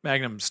away,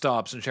 Magnum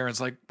stops and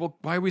Sharon's like, "Well,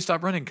 why we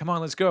stop running? Come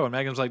on, let's go." And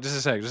Magnum's like,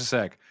 just a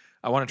sec.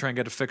 I want to try and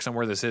get a fix on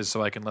where this is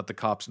so I can let the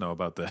cops know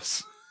about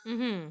this.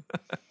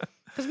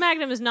 Because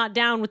Magnum is not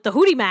down with the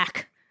Hootie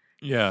Mac.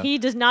 Yeah. He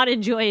does not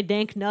enjoy a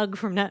dank nug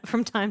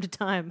from time to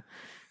time.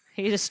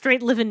 He's a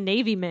straight living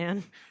Navy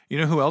man. You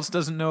know who else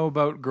doesn't know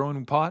about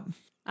growing pot?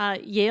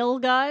 Yale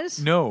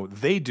guys? No,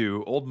 they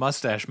do. Old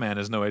Mustache Man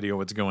has no idea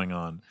what's going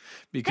on.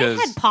 Because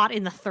they had pot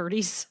in the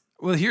 30s.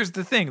 Well, here's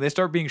the thing. They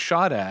start being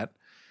shot at.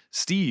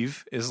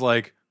 Steve is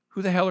like,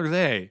 "Who the hell are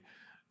they?"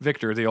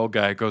 Victor, the old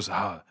guy, goes,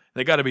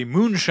 "They got to be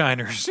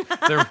moonshiners.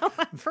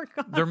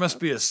 There must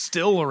be a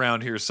still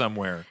around here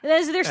somewhere."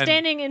 They're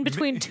standing in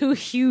between two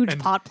huge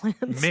pot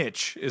plants.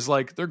 Mitch is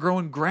like, "They're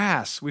growing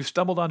grass. We've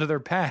stumbled onto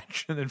their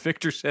patch." And then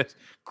Victor says,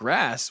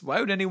 "Grass?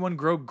 Why would anyone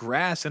grow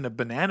grass in a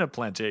banana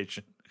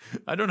plantation?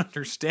 I don't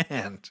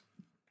understand."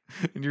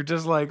 And you're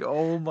just like,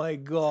 oh my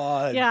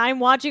God. Yeah, I'm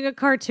watching a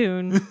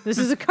cartoon. This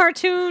is a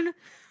cartoon.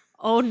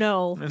 Oh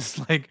no. It's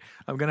like,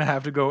 I'm going to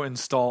have to go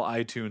install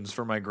iTunes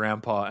for my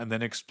grandpa and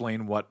then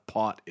explain what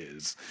pot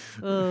is.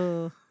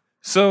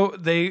 So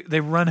they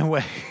run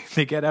away.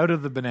 They get out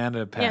of the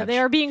banana patch. Yeah, they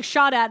are being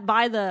shot at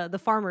by the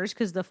farmers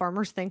because the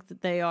farmers think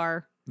that they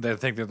are... They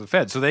think they're the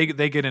feds. So they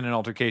get in an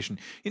altercation.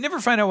 You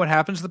never find out what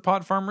happens to the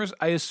pot farmers.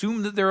 I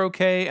assume that they're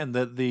okay and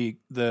that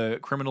the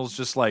criminals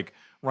just like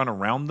run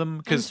around them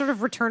And because sort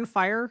of return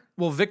fire.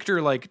 well,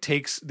 Victor like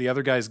takes the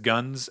other guy's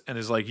guns and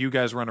is like, "You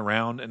guys run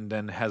around," and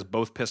then has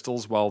both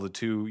pistols while the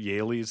two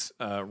Yaleys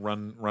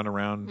run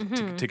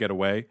around to get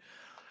away.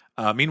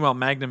 Meanwhile,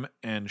 Magnum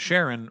and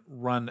Sharon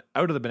run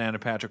out of the banana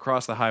patch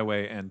across the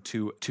highway and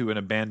to an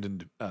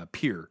abandoned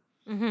pier.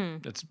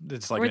 Mm-hmm.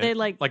 It's like Where they,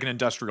 like an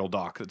industrial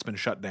dock that's been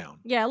shut down.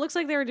 Yeah, it looks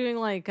like they were doing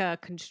like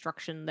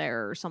construction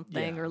there or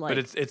something, or like but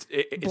it's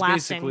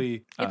blasting.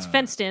 basically It's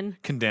fenced in.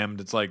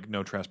 condemned. It's like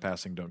no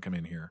trespassing. Don't come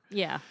in here.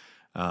 Yeah.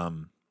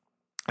 And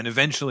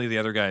eventually the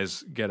other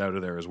guys get out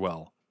of there as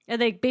well.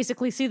 And they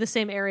basically see the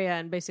same area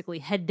and basically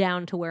head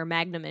down to where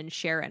Magnum and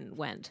Sharon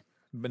went.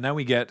 But now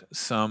we get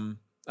some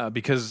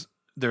because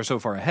they're so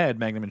far ahead.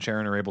 Magnum and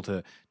Sharon are able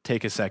to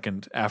take a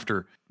second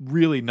after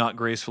really not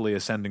gracefully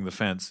ascending the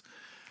fence.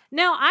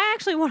 Now, I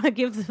actually want to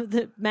give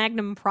the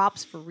Magnum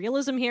props for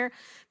realism here,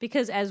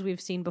 because as we've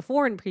seen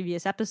before in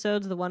previous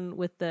episodes, the one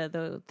with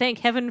the thank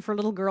heaven for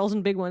little girls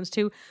and big ones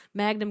too,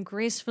 Magnum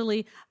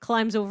gracefully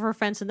climbs over a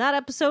fence in that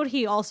episode.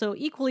 He also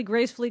equally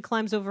gracefully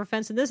climbs over a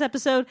fence in this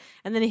episode,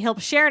 and then he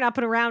helps Sharon up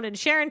and around, and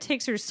Sharon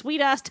takes her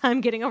sweet-ass time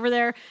getting over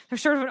there.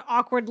 There's sort of an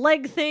awkward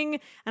leg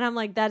thing, and I'm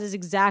like, that is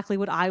exactly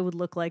what I would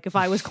look like if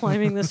I was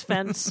climbing this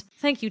fence.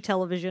 Thank you,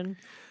 television.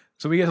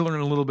 So we get to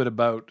learn a little bit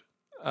about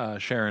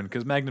Sharon,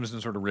 because Magnum's been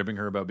sort of ribbing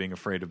her about being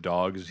afraid of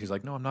dogs. He's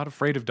like, "No, I'm not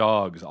afraid of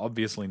dogs.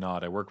 Obviously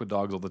not. I work with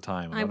dogs all the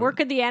time. I work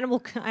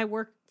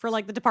for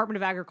like the Department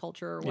of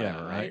Agriculture or whatever,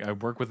 Yeah, right? I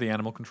work with the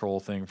animal control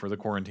thing for the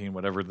quarantine,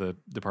 whatever the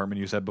department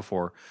you said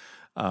before.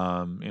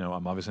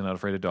 I'm obviously not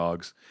afraid of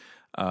dogs."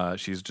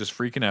 She's just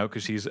freaking out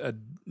because she's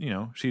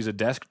a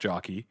desk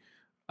jockey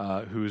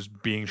who's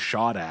being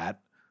shot at.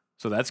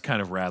 So that's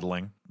kind of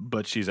rattling,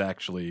 but she's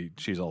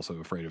also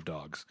afraid of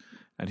dogs.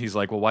 And he's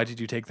like, "Well, why did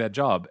you take that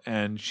job?"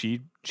 And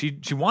she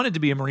wanted to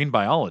be a marine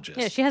biologist.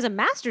 Yeah, she has a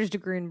master's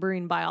degree in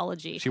marine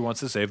biology. She wants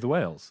to save the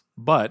whales.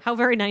 But How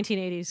very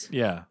 1980s.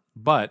 yeah,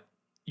 but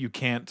you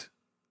can't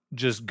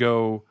just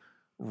go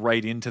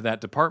right into that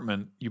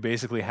department. You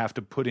basically have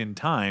to put in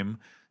time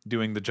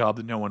doing the job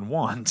that no one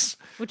wants,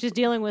 Which is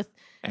dealing with,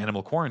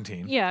 animal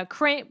quarantine. yeah,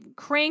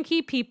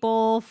 cranky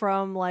people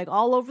from like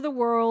all over the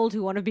world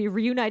who want to be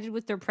reunited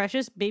with their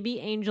precious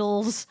baby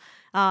angels.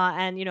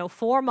 And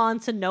 4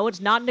 months, and no,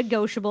 it's not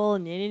negotiable,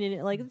 and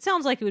like it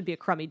sounds like it would be a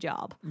crummy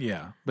job.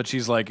 Yeah, but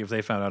she's like, if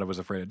they found out I was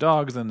afraid of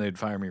dogs, then they'd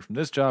fire me from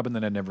this job, and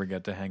then I'd never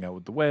get to hang out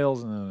with the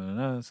whales.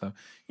 So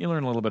you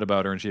learn a little bit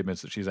about her, and she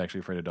admits that she's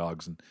actually afraid of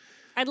dogs. And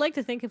I'd like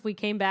to think if we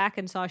came back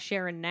and saw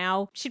Sharon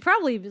now, she'd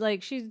probably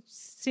she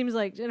seems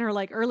like in her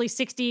like early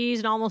 60s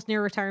and almost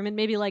near retirement,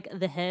 maybe like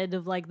the head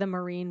of like the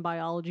marine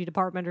biology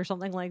department or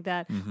something like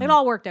that. It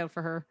all worked out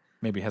for her.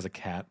 maybe has a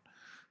cat.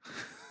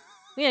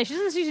 Yeah, she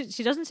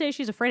doesn't say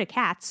she's afraid of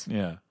cats.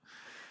 Yeah.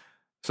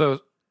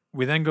 So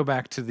we then go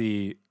back to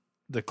the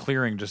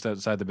clearing just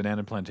outside the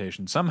banana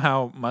plantation.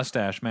 Somehow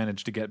Mustache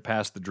managed to get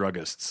past the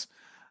druggists.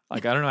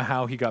 Like, I don't know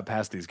how he got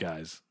past these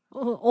guys.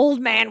 Oh, old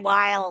man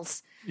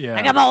Wiles. Yeah.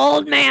 I got my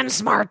old man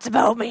smarts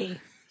about me.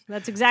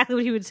 That's exactly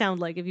what he would sound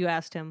like if you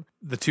asked him.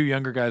 The two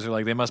younger guys are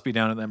like, they must be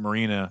down at that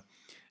marina.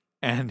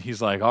 And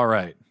he's like, all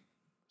right,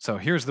 so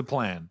here's the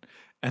plan.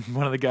 And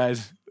one of the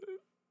guys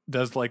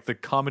does like the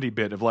comedy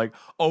bit of like,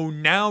 oh,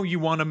 now you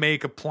want to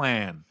make a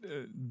plan.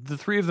 The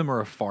three of them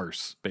are a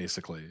farce,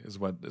 basically, is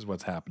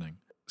what's happening.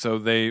 So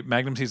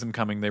Magnum sees them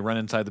coming. They run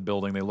inside the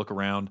building. They look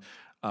around.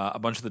 A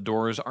bunch of the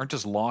doors aren't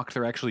just locked;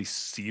 they're actually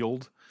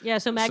sealed. Yeah,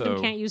 so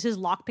Magnum can't use his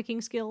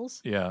lockpicking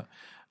skills. Yeah,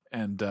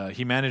 and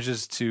he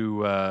manages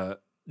to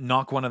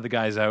knock one of the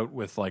guys out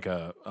with like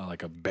a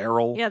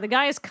barrel. Yeah, the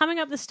guy is coming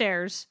up the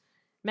stairs.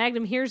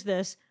 Magnum hears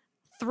this,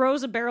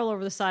 throws a barrel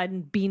over the side,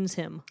 and beans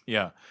him.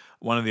 Yeah,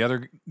 one of the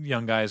other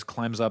young guys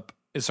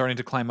is starting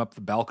to climb up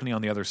the balcony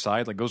on the other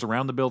side, like goes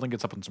around the building,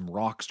 gets up on some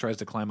rocks, tries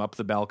to climb up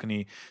the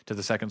balcony to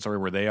the second story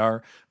where they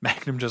are.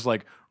 Magnum just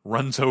like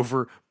runs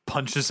over,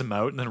 punches him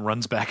out, and then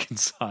runs back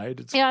inside.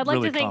 It's I'd like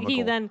really to think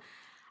comical.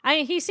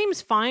 he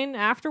seems fine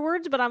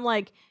afterwards, but I'm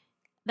like,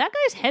 that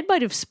guy's head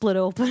might have split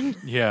open.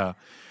 Yeah.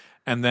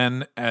 And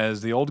then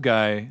as the old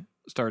guy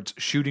starts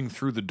shooting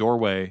through the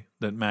doorway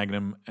that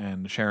Magnum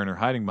and Sharon are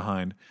hiding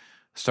behind,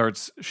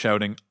 starts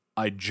shouting,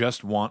 "I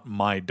just want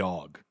my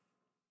dog."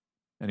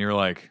 And you're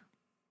like,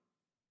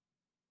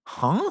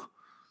 huh?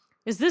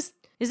 Is this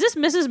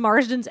Mrs.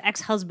 Marsden's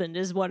ex-husband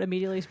is what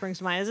immediately springs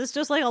to mind. Is this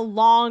just like a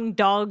long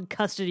dog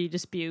custody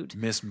dispute?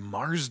 Miss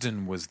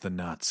Marsden was the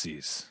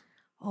Nazis.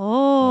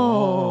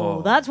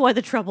 Oh, that's why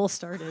the trouble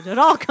started. It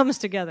all comes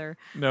together.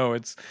 No,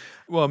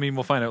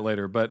 we'll find out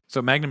later. But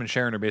so Magnum and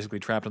Sharon are basically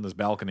trapped on this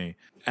balcony,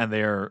 and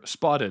they are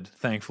spotted.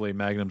 Thankfully,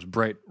 Magnum's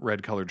bright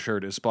red-colored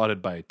shirt is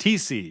spotted by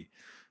TC,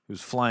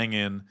 who's flying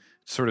in,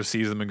 sort of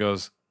sees them and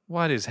goes,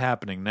 "What is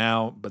happening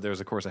now?" But there's,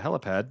 of course, a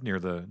helipad near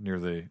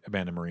the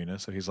abandoned marina.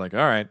 So he's like, all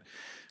right,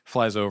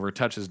 flies over,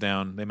 touches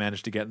down. They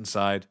manage to get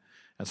inside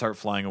and start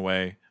flying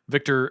away.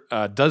 Victor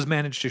does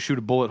manage to shoot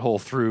a bullet hole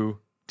through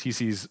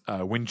TC's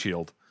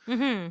windshield,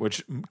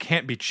 which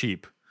can't be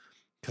cheap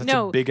 'Cause that's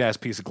No. a big-ass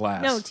piece of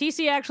glass. No,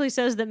 TC actually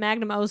says that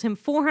Magnum owes him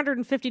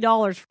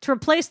 $450 to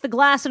replace the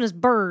glass in his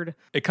bird.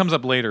 It comes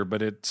up later,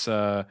 but it's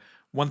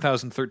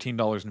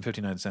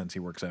 $1,013.59 he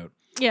works out.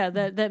 Yeah,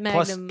 that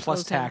Magnum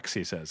Plus owes him. tax,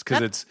 he says.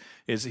 Because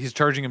he's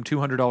charging him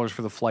 $200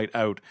 for the flight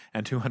out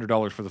and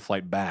 $200 for the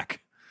flight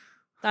back.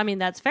 I mean,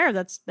 that's fair.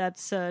 That's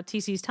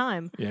TC's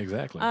time. Yeah,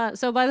 exactly.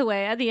 So, by the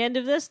way, at the end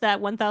of this,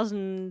 that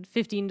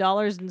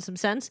 $1,015 and some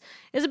cents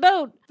is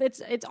about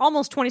it's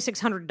almost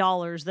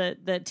 $2,600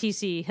 that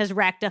TC has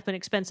racked up in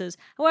expenses.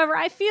 However,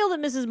 I feel that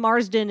Mrs.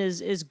 Marsden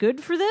is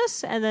good for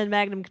this, and then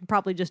Magnum can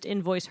probably just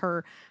invoice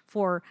her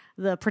for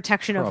the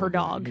protection of her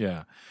dog.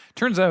 Yeah.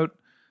 Turns out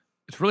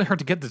it's really hard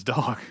to get this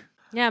dog.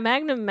 Yeah,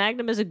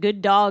 Magnum is a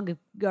good dog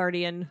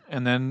guardian.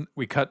 And then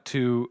we cut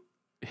to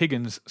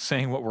Higgins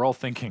saying what we're all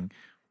thinking,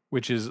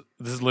 which is,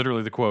 this is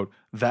literally the quote,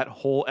 "That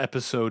whole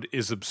episode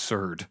is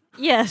absurd."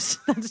 Yes,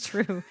 that's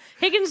true.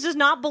 Higgins does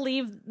not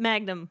believe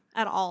Magnum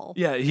at all.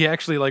 Yeah, he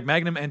actually, like,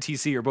 Magnum and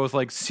TC are both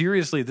like,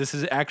 seriously, this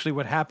is actually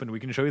what happened. We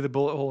can show you the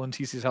bullet hole in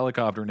TC's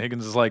helicopter. And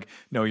Higgins is like,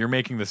 no, you're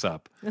making this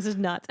up. This is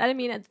nuts. I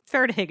mean, it's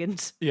fair to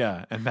Higgins.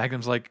 Yeah, and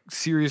Magnum's like,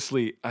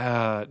 seriously,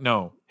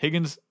 no.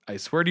 Higgins, I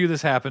swear to you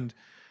this happened,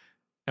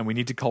 and we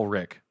need to call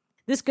Rick.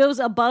 This goes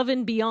above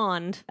and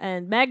beyond,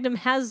 and Magnum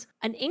has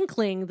an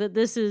inkling that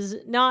this is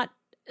not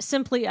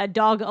simply a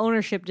dog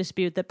ownership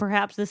dispute, that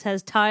perhaps this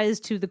has ties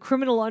to the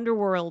criminal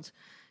underworld,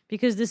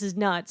 because this is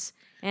nuts.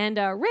 And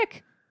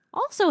Rick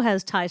also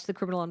has ties to the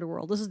criminal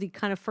underworld. This is the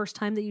kind of first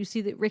time that you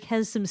see that Rick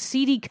has some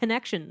seedy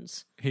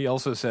connections. He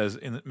also says,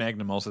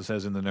 Magnum also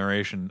says in the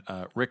narration,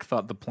 Rick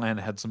thought the plan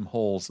had some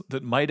holes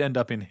that might end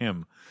up in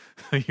him.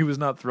 He was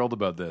not thrilled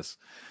about this.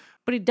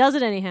 But he does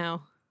it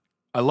anyhow.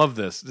 I love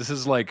this. This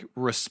is like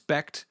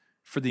respect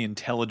for the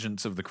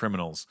intelligence of the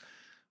criminals.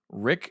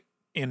 Rick,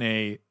 in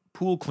a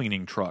pool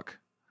cleaning truck,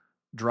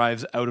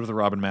 drives out of the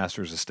Robin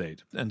Masters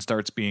estate and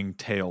starts being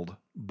tailed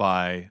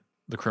by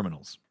the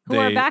criminals. Who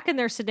are back in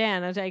their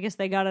sedan. I guess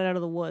they got it out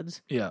of the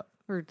woods. Yeah.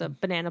 Or the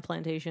banana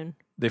plantation.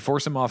 They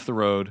force him off the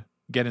road,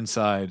 get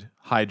inside,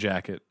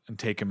 hijack it, and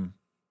take him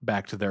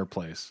back to their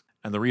place.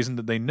 And the reason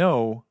that they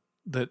know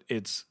that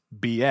it's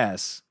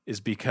BS is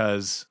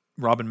because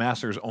Robin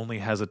Masters only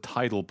has a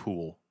tidal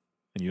pool,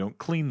 and you don't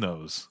clean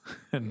those.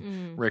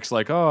 And Rick's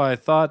like, "Oh, I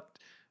thought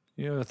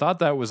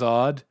that was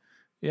odd."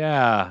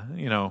 Yeah,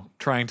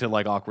 trying to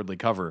like awkwardly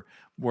cover.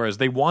 Whereas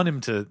they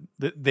wanted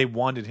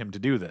him to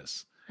do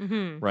this,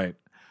 right?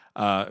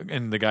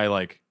 And the guy,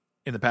 like,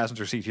 in the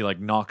passenger seat, he like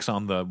knocks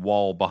on the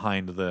wall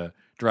behind the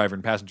driver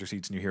and passenger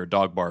seats, and you hear a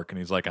dog bark, and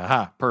he's like,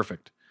 "Aha,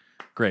 perfect,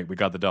 great, we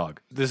got the dog."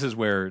 This is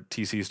where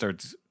TC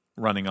starts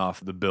running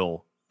off the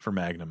bill for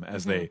Magnum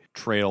as they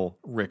trail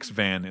Rick's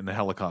van in the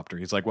helicopter.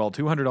 He's like, "Well,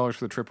 $200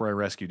 for the trip where I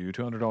rescued you,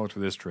 $200 for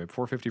this trip,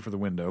 $450 for the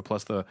window,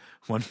 plus the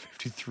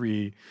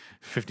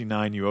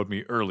 $153.59 you owed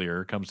me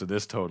earlier comes to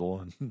this total."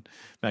 And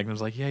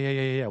Magnum's like,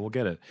 yeah, we'll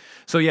get it.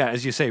 So yeah,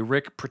 as you say,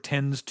 Rick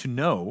pretends to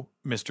know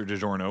Mr.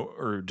 DiGiorno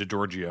or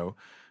DiGiorgio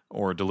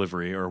or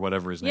Delivery or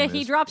whatever his name is. Yeah,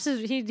 he drops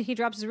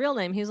his real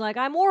name. He's like,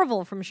 "I'm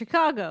Orville from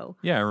Chicago."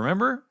 Yeah,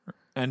 remember?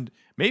 And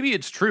maybe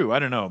it's true, I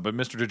don't know, but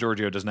Mr.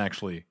 DiGiorgio doesn't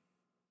actually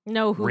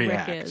know who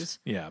react. Rick is.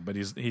 Yeah, but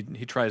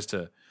he tries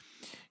to,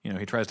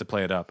 he tries to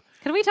play it up.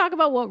 Can we talk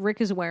about what Rick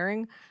is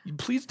wearing?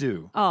 Please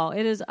do. Oh,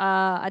 it is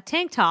a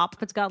tank top.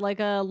 It's got like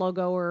a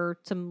logo or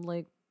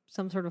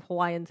some sort of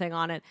Hawaiian thing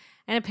on it,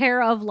 and a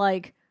pair of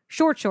like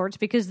short shorts,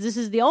 because this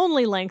is the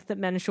only length that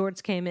men's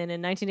shorts came in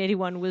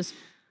 1981 was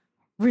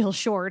real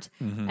short,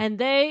 and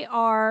they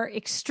are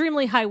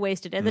extremely high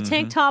waisted, and the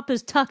tank top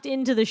is tucked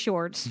into the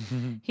shorts.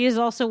 He is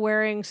also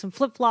wearing some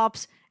flip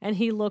flops, and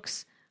he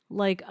looks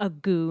like a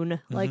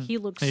goon. Like he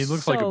looks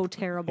so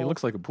terrible. He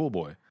looks like a pool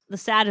boy. The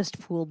saddest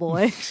pool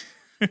boy.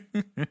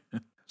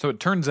 So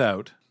it turns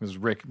out, because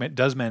Rick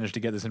does manage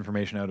to get this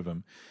information out of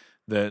him,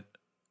 that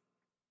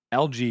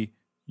Algie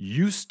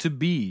used to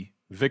be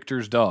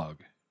Victor's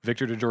dog,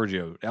 Victor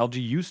DiGiorgio.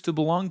 Algie used to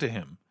belong to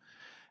him.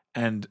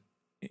 And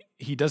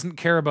he doesn't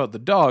care about the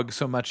dog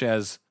so much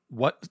as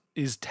what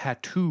is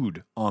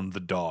tattooed on the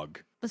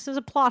dog. This is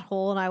a plot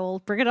hole, and I will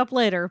bring it up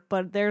later,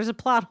 but there's a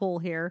plot hole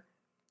here.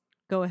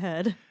 Go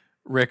ahead.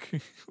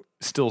 Rick,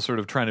 still sort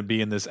of trying to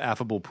be in this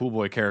affable pool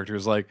boy character,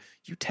 is like,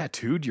 "You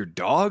tattooed your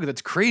dog?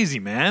 That's crazy,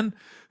 man."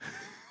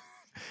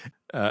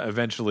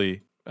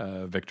 Eventually,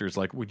 Victor's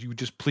like, "Would you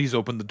just please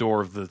open the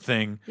door of the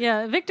thing?"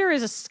 Yeah, Victor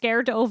is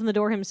scared to open the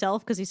door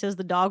himself because he says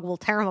the dog will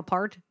tear him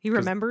apart. He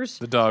remembers.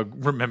 The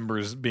dog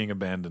remembers being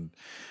abandoned.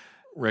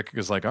 Rick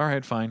is like, "All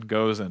right, fine,"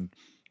 goes and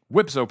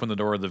whips open the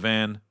door of the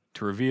van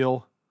to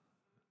reveal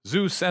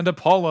Zeus and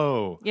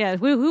Apollo. Yeah,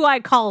 who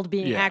I called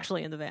being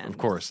actually in the van. Of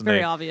course. It's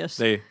very obvious.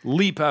 They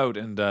leap out,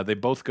 and they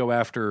both go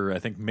after, I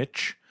think,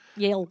 Mitch.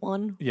 Yale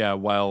won. Yeah,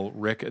 while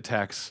Rick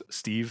attacks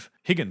Steve.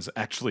 Higgins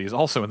actually is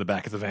also in the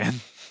back of the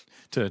van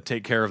to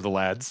take care of the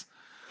lads.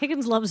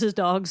 Higgins loves his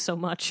dogs so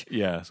much.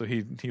 Yeah, so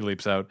he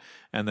leaps out.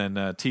 And then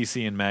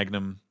TC and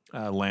Magnum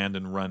land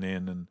and run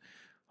in and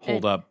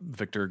hold up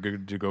Victor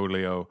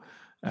Giglio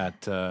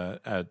at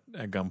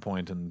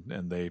gunpoint,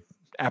 and they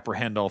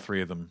apprehend all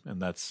three of them,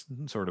 and that's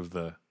sort of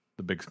the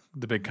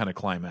the big kind of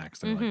climax.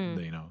 They're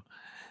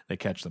they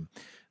catch them.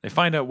 They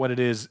find out what it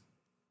is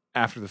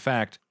after the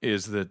fact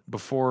is that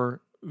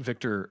before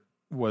Victor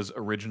was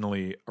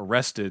originally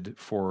arrested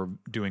for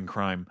doing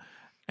crime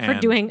and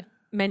For doing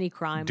many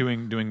crimes.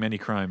 doing many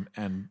crime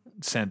and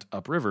sent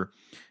upriver,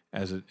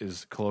 as it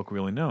is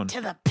colloquially known.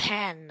 To the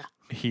pen.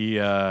 He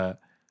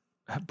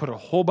put a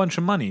whole bunch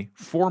of money,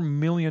 $4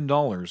 million,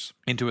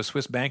 into a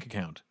Swiss bank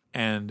account.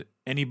 And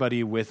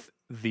anybody with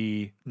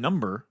the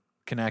number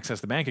can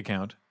access the bank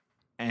account.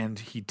 And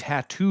he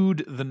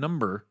tattooed the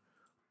number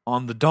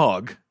on the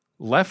dog,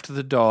 left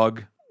the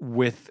dog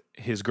with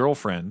his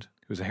girlfriend,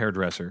 who's a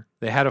hairdresser.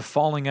 They had a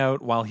falling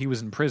out while he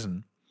was in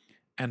prison.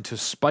 And to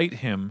spite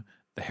him,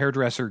 the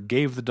hairdresser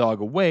gave the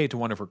dog away to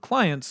one of her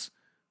clients,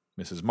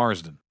 Mrs.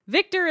 Marsden.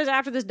 Victor is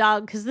after this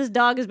dog because this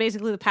dog is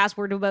basically the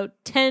password to about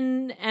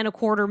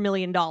 $10.25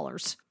 million.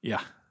 Yeah.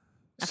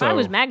 If I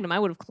was Magnum, I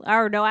would have.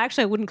 Or no,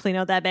 actually, I wouldn't clean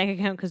out that bank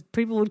account because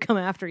people would come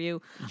after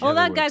you. Yeah,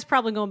 That guy's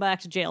probably going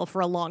back to jail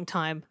for a long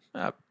time.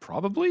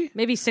 Probably.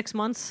 Maybe 6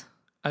 months.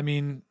 I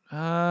mean,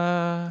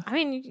 I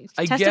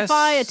I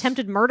testify, guess-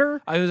 attempted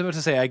murder. I was about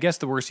to say, I guess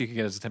the worst you could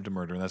get is attempted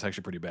murder, and that's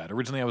actually pretty bad.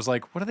 Originally, I was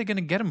like, what are they going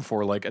to get him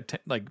for? Like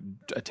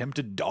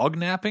attempted dog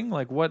napping?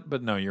 Like what?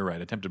 But no, you're right.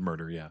 Attempted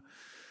murder, yeah.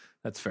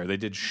 That's fair. They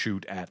did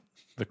shoot at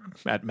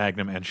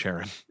Magnum and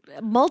Sharon.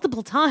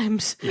 Multiple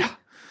times. Yeah,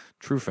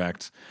 true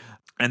facts.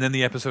 And then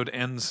the episode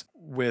ends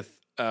with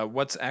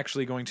what's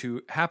actually going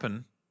to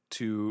happen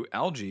to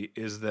Algie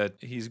is that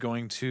he's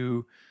going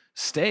to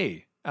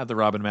stay at the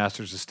Robin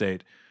Masters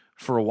estate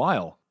for a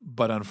while.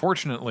 But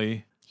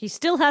unfortunately, He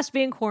still has to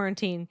be in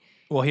quarantine.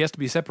 well, he has to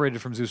be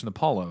separated from Zeus and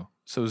Apollo.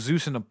 So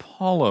Zeus and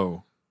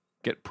Apollo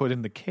get put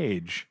in the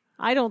cage.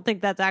 I don't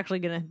think that's actually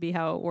going to be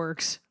how it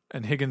works.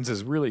 And Higgins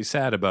is really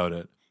sad about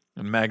it.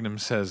 And Magnum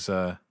says,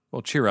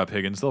 well, cheer up,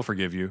 Higgins. They'll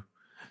forgive you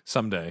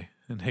someday.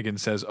 And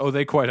Higgins says, oh,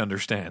 they quite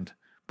understand.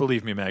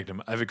 Believe me,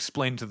 Magnum, I've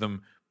explained to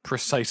them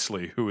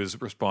precisely who is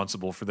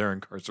responsible for their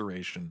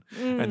incarceration.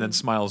 And then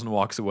smiles and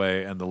walks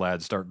away, and the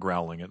lads start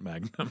growling at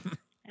Magnum.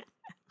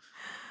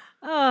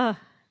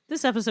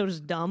 This episode is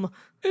dumb.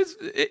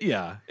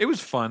 It was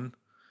fun.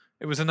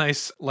 It was a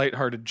nice,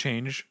 lighthearted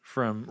change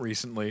from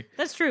recently.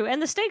 That's true.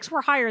 And the stakes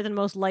were higher than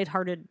most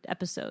lighthearted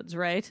episodes,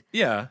 right?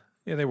 Yeah,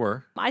 they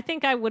were. I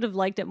think I would have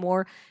liked it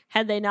more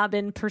had they not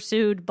been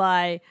pursued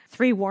by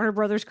 3 Warner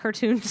Brothers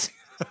cartoons.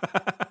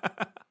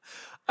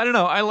 I don't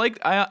know.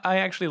 I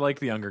actually like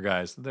the younger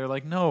guys. They're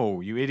like,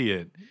 no, you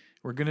idiot.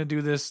 We're going to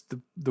do this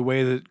the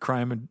way that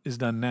crime is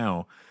done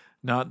now,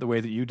 not the way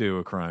that you do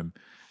a crime.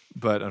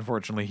 But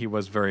unfortunately, he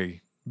was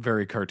very,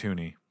 very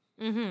cartoony.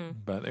 Mm-hmm.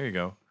 But there you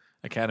go.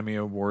 Academy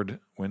Award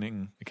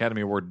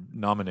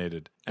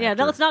nominated actor. Yeah,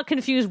 let's not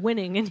confuse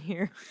winning in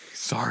here.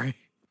 Sorry.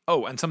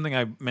 Oh, and something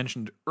I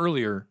mentioned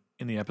earlier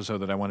in the episode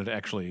that I wanted to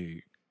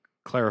actually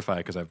clarify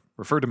because I've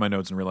referred to my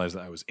notes and realized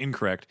that I was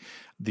incorrect.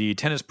 The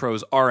tennis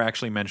pros are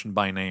actually mentioned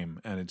by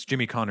name, and it's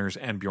Jimmy Connors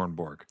and Bjorn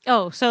Borg.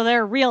 Oh, so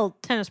they're real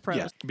tennis pros.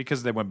 Yeah,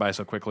 because they went by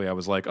so quickly, I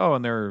was like, oh,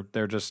 and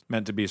they're just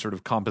meant to be sort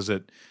of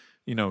composite,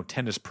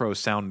 tennis pro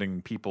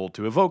sounding people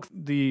to evoke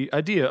the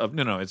idea of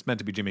no, it's meant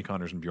to be Jimmy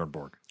Connors and Bjorn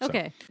Borg. So.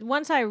 Okay.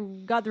 Once I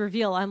got the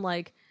reveal, I'm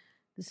like,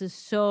 this is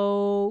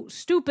so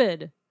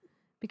stupid.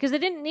 Because they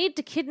didn't need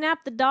to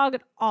kidnap the dog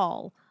at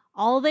all.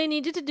 All they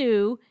needed to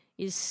do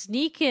is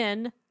sneak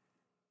in,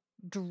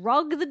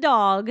 drug the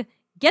dog,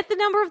 get the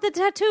number of the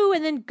tattoo,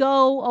 and then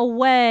go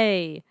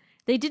away.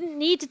 They didn't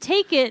need to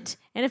take it.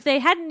 And if they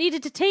hadn't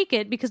needed to take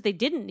it, because they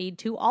didn't need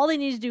to, all they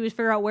needed to do is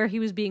figure out where he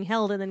was being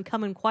held and then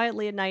come in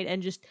quietly at night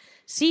and just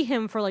see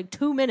him for like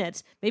 2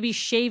 minutes, maybe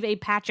shave a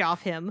patch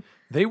off him.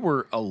 They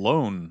were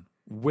alone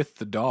with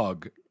the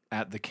dog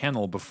at the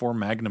kennel before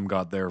Magnum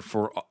got there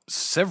for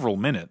several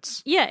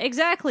minutes. Yeah,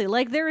 exactly.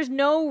 Like, there is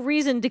no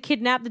reason to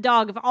kidnap the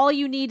dog if all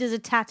you need is a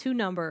tattoo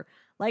number.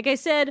 Like I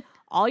said,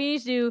 all you need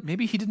to do...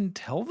 Maybe he didn't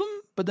tell them,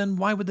 but then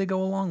why would they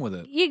go along with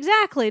it?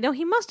 Exactly. No,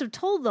 he must have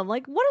told them.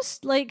 Like,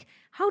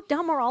 how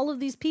dumb are all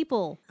of these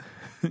people?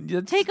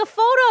 Take a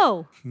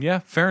photo! Yeah,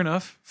 fair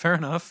enough.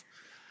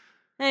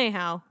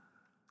 Anyhow,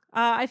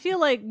 I feel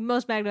like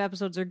most Magnum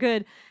episodes are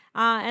good,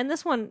 and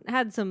this one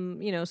had some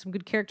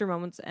good character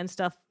moments and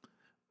stuff.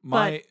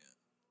 But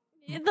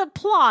the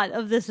plot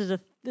of this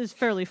is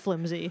fairly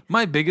flimsy.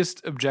 My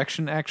biggest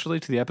objection, actually,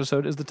 to the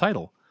episode is the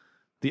title.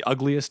 The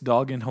Ugliest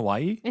Dog in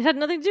Hawaii? It had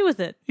nothing to do with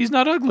it. He's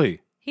not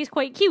ugly. He's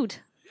quite cute.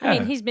 Yeah. I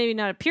mean, he's maybe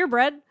not a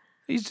purebred.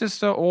 He's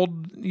just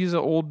he's an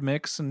old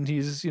mix, and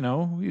he's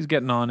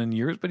getting on in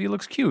years, but he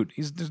looks cute.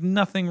 There's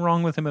nothing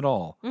wrong with him at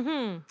all.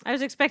 Mm-hmm. I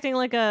was expecting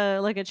like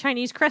a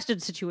Chinese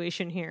crested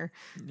situation here.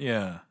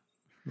 Yeah.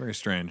 Very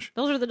strange.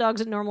 Those are the dogs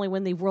that normally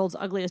win the world's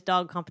ugliest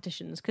dog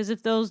competitions. Because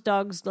if those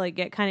dogs like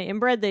get kind of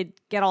inbred, they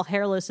get all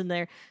hairless and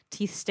their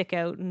teeth stick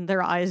out and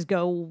their eyes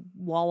go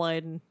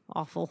wall-eyed and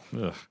awful.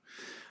 Ugh.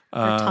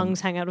 Their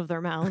tongues hang out of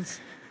their mouths.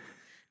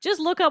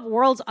 Just look up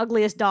world's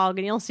ugliest dog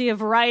and you'll see a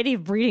variety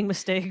of breeding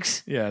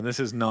mistakes. Yeah, this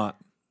is not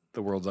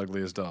the world's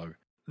ugliest dog.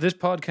 This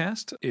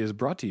podcast is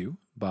brought to you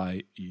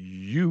by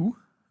you,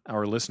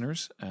 our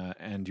listeners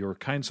and your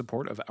kind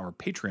support of our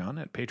Patreon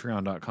at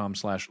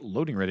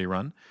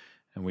patreon.com/loadingreadyrun.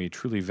 And we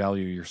truly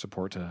value your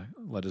support to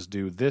let us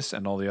do this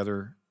and all the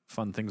other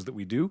fun things that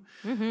we do.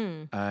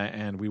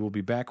 And we will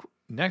be back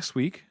next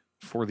week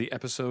for the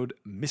episode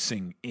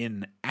Missing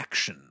in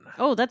Action.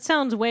 Oh, that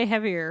sounds way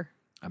heavier.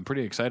 I'm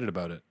pretty excited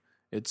about it.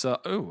 It's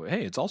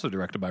it's also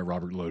directed by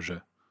Robert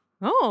Loggia.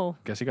 Oh.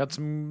 Guess he got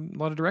a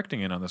lot of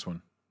directing in on this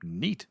one.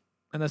 Neat.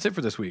 And that's it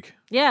for this week.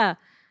 Yeah.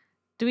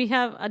 Do we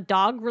have a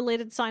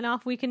dog-related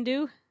sign-off we can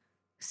do?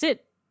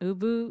 Sit,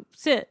 Ubu,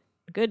 sit.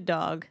 Good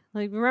dog.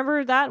 Like,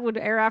 remember that would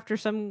air after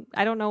some,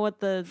 I don't know what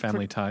the...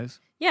 Family Ties?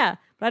 Yeah,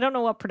 but I don't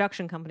know what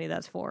production company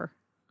that's for.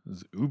 It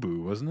was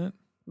Ubu, wasn't it?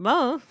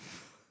 Oh.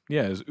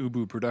 Yeah, it was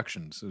Ubu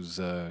Productions. It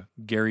was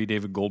Gary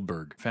David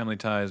Goldberg. Family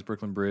Ties,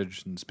 Brooklyn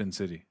Bridge, and Spin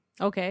City.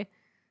 Okay.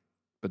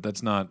 But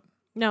that's not...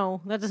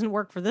 No, that doesn't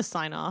work for this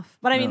sign-off.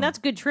 But I mean, that's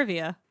good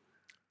trivia.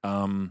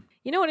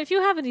 You know what? If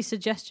you have any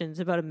suggestions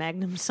about a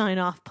Magnum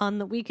sign-off pun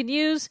that we could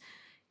use,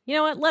 you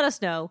know what? Let us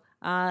know.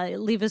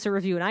 Leave us a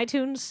review in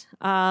iTunes.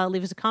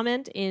 Leave us a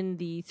comment in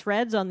the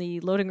threads on the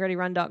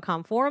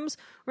loadingreadyrun.com forums.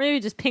 Or maybe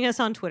just ping us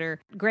on Twitter.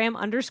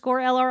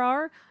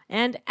 Graham_LRR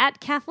and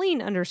at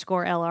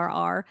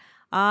Kathleen_LRR.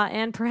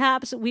 And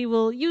perhaps we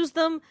will use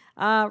them.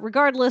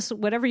 Regardless,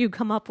 whatever you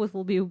come up with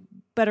will be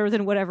better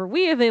than whatever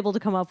we have able to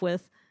come up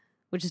with,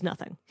 which is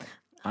nothing.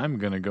 I'm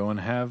going to go and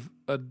have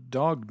a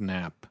dog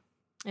nap.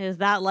 Is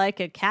that like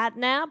a cat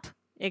nap,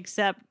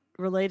 except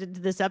related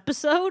to this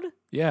episode?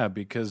 Yeah,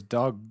 because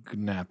dog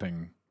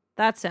napping.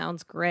 That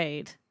sounds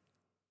great.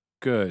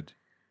 Good.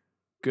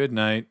 Good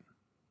night.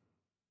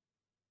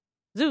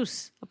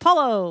 Zeus,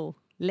 Apollo,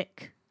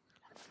 lick.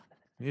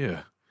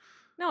 Yeah.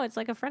 No, it's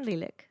like a friendly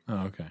lick.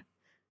 Oh, okay.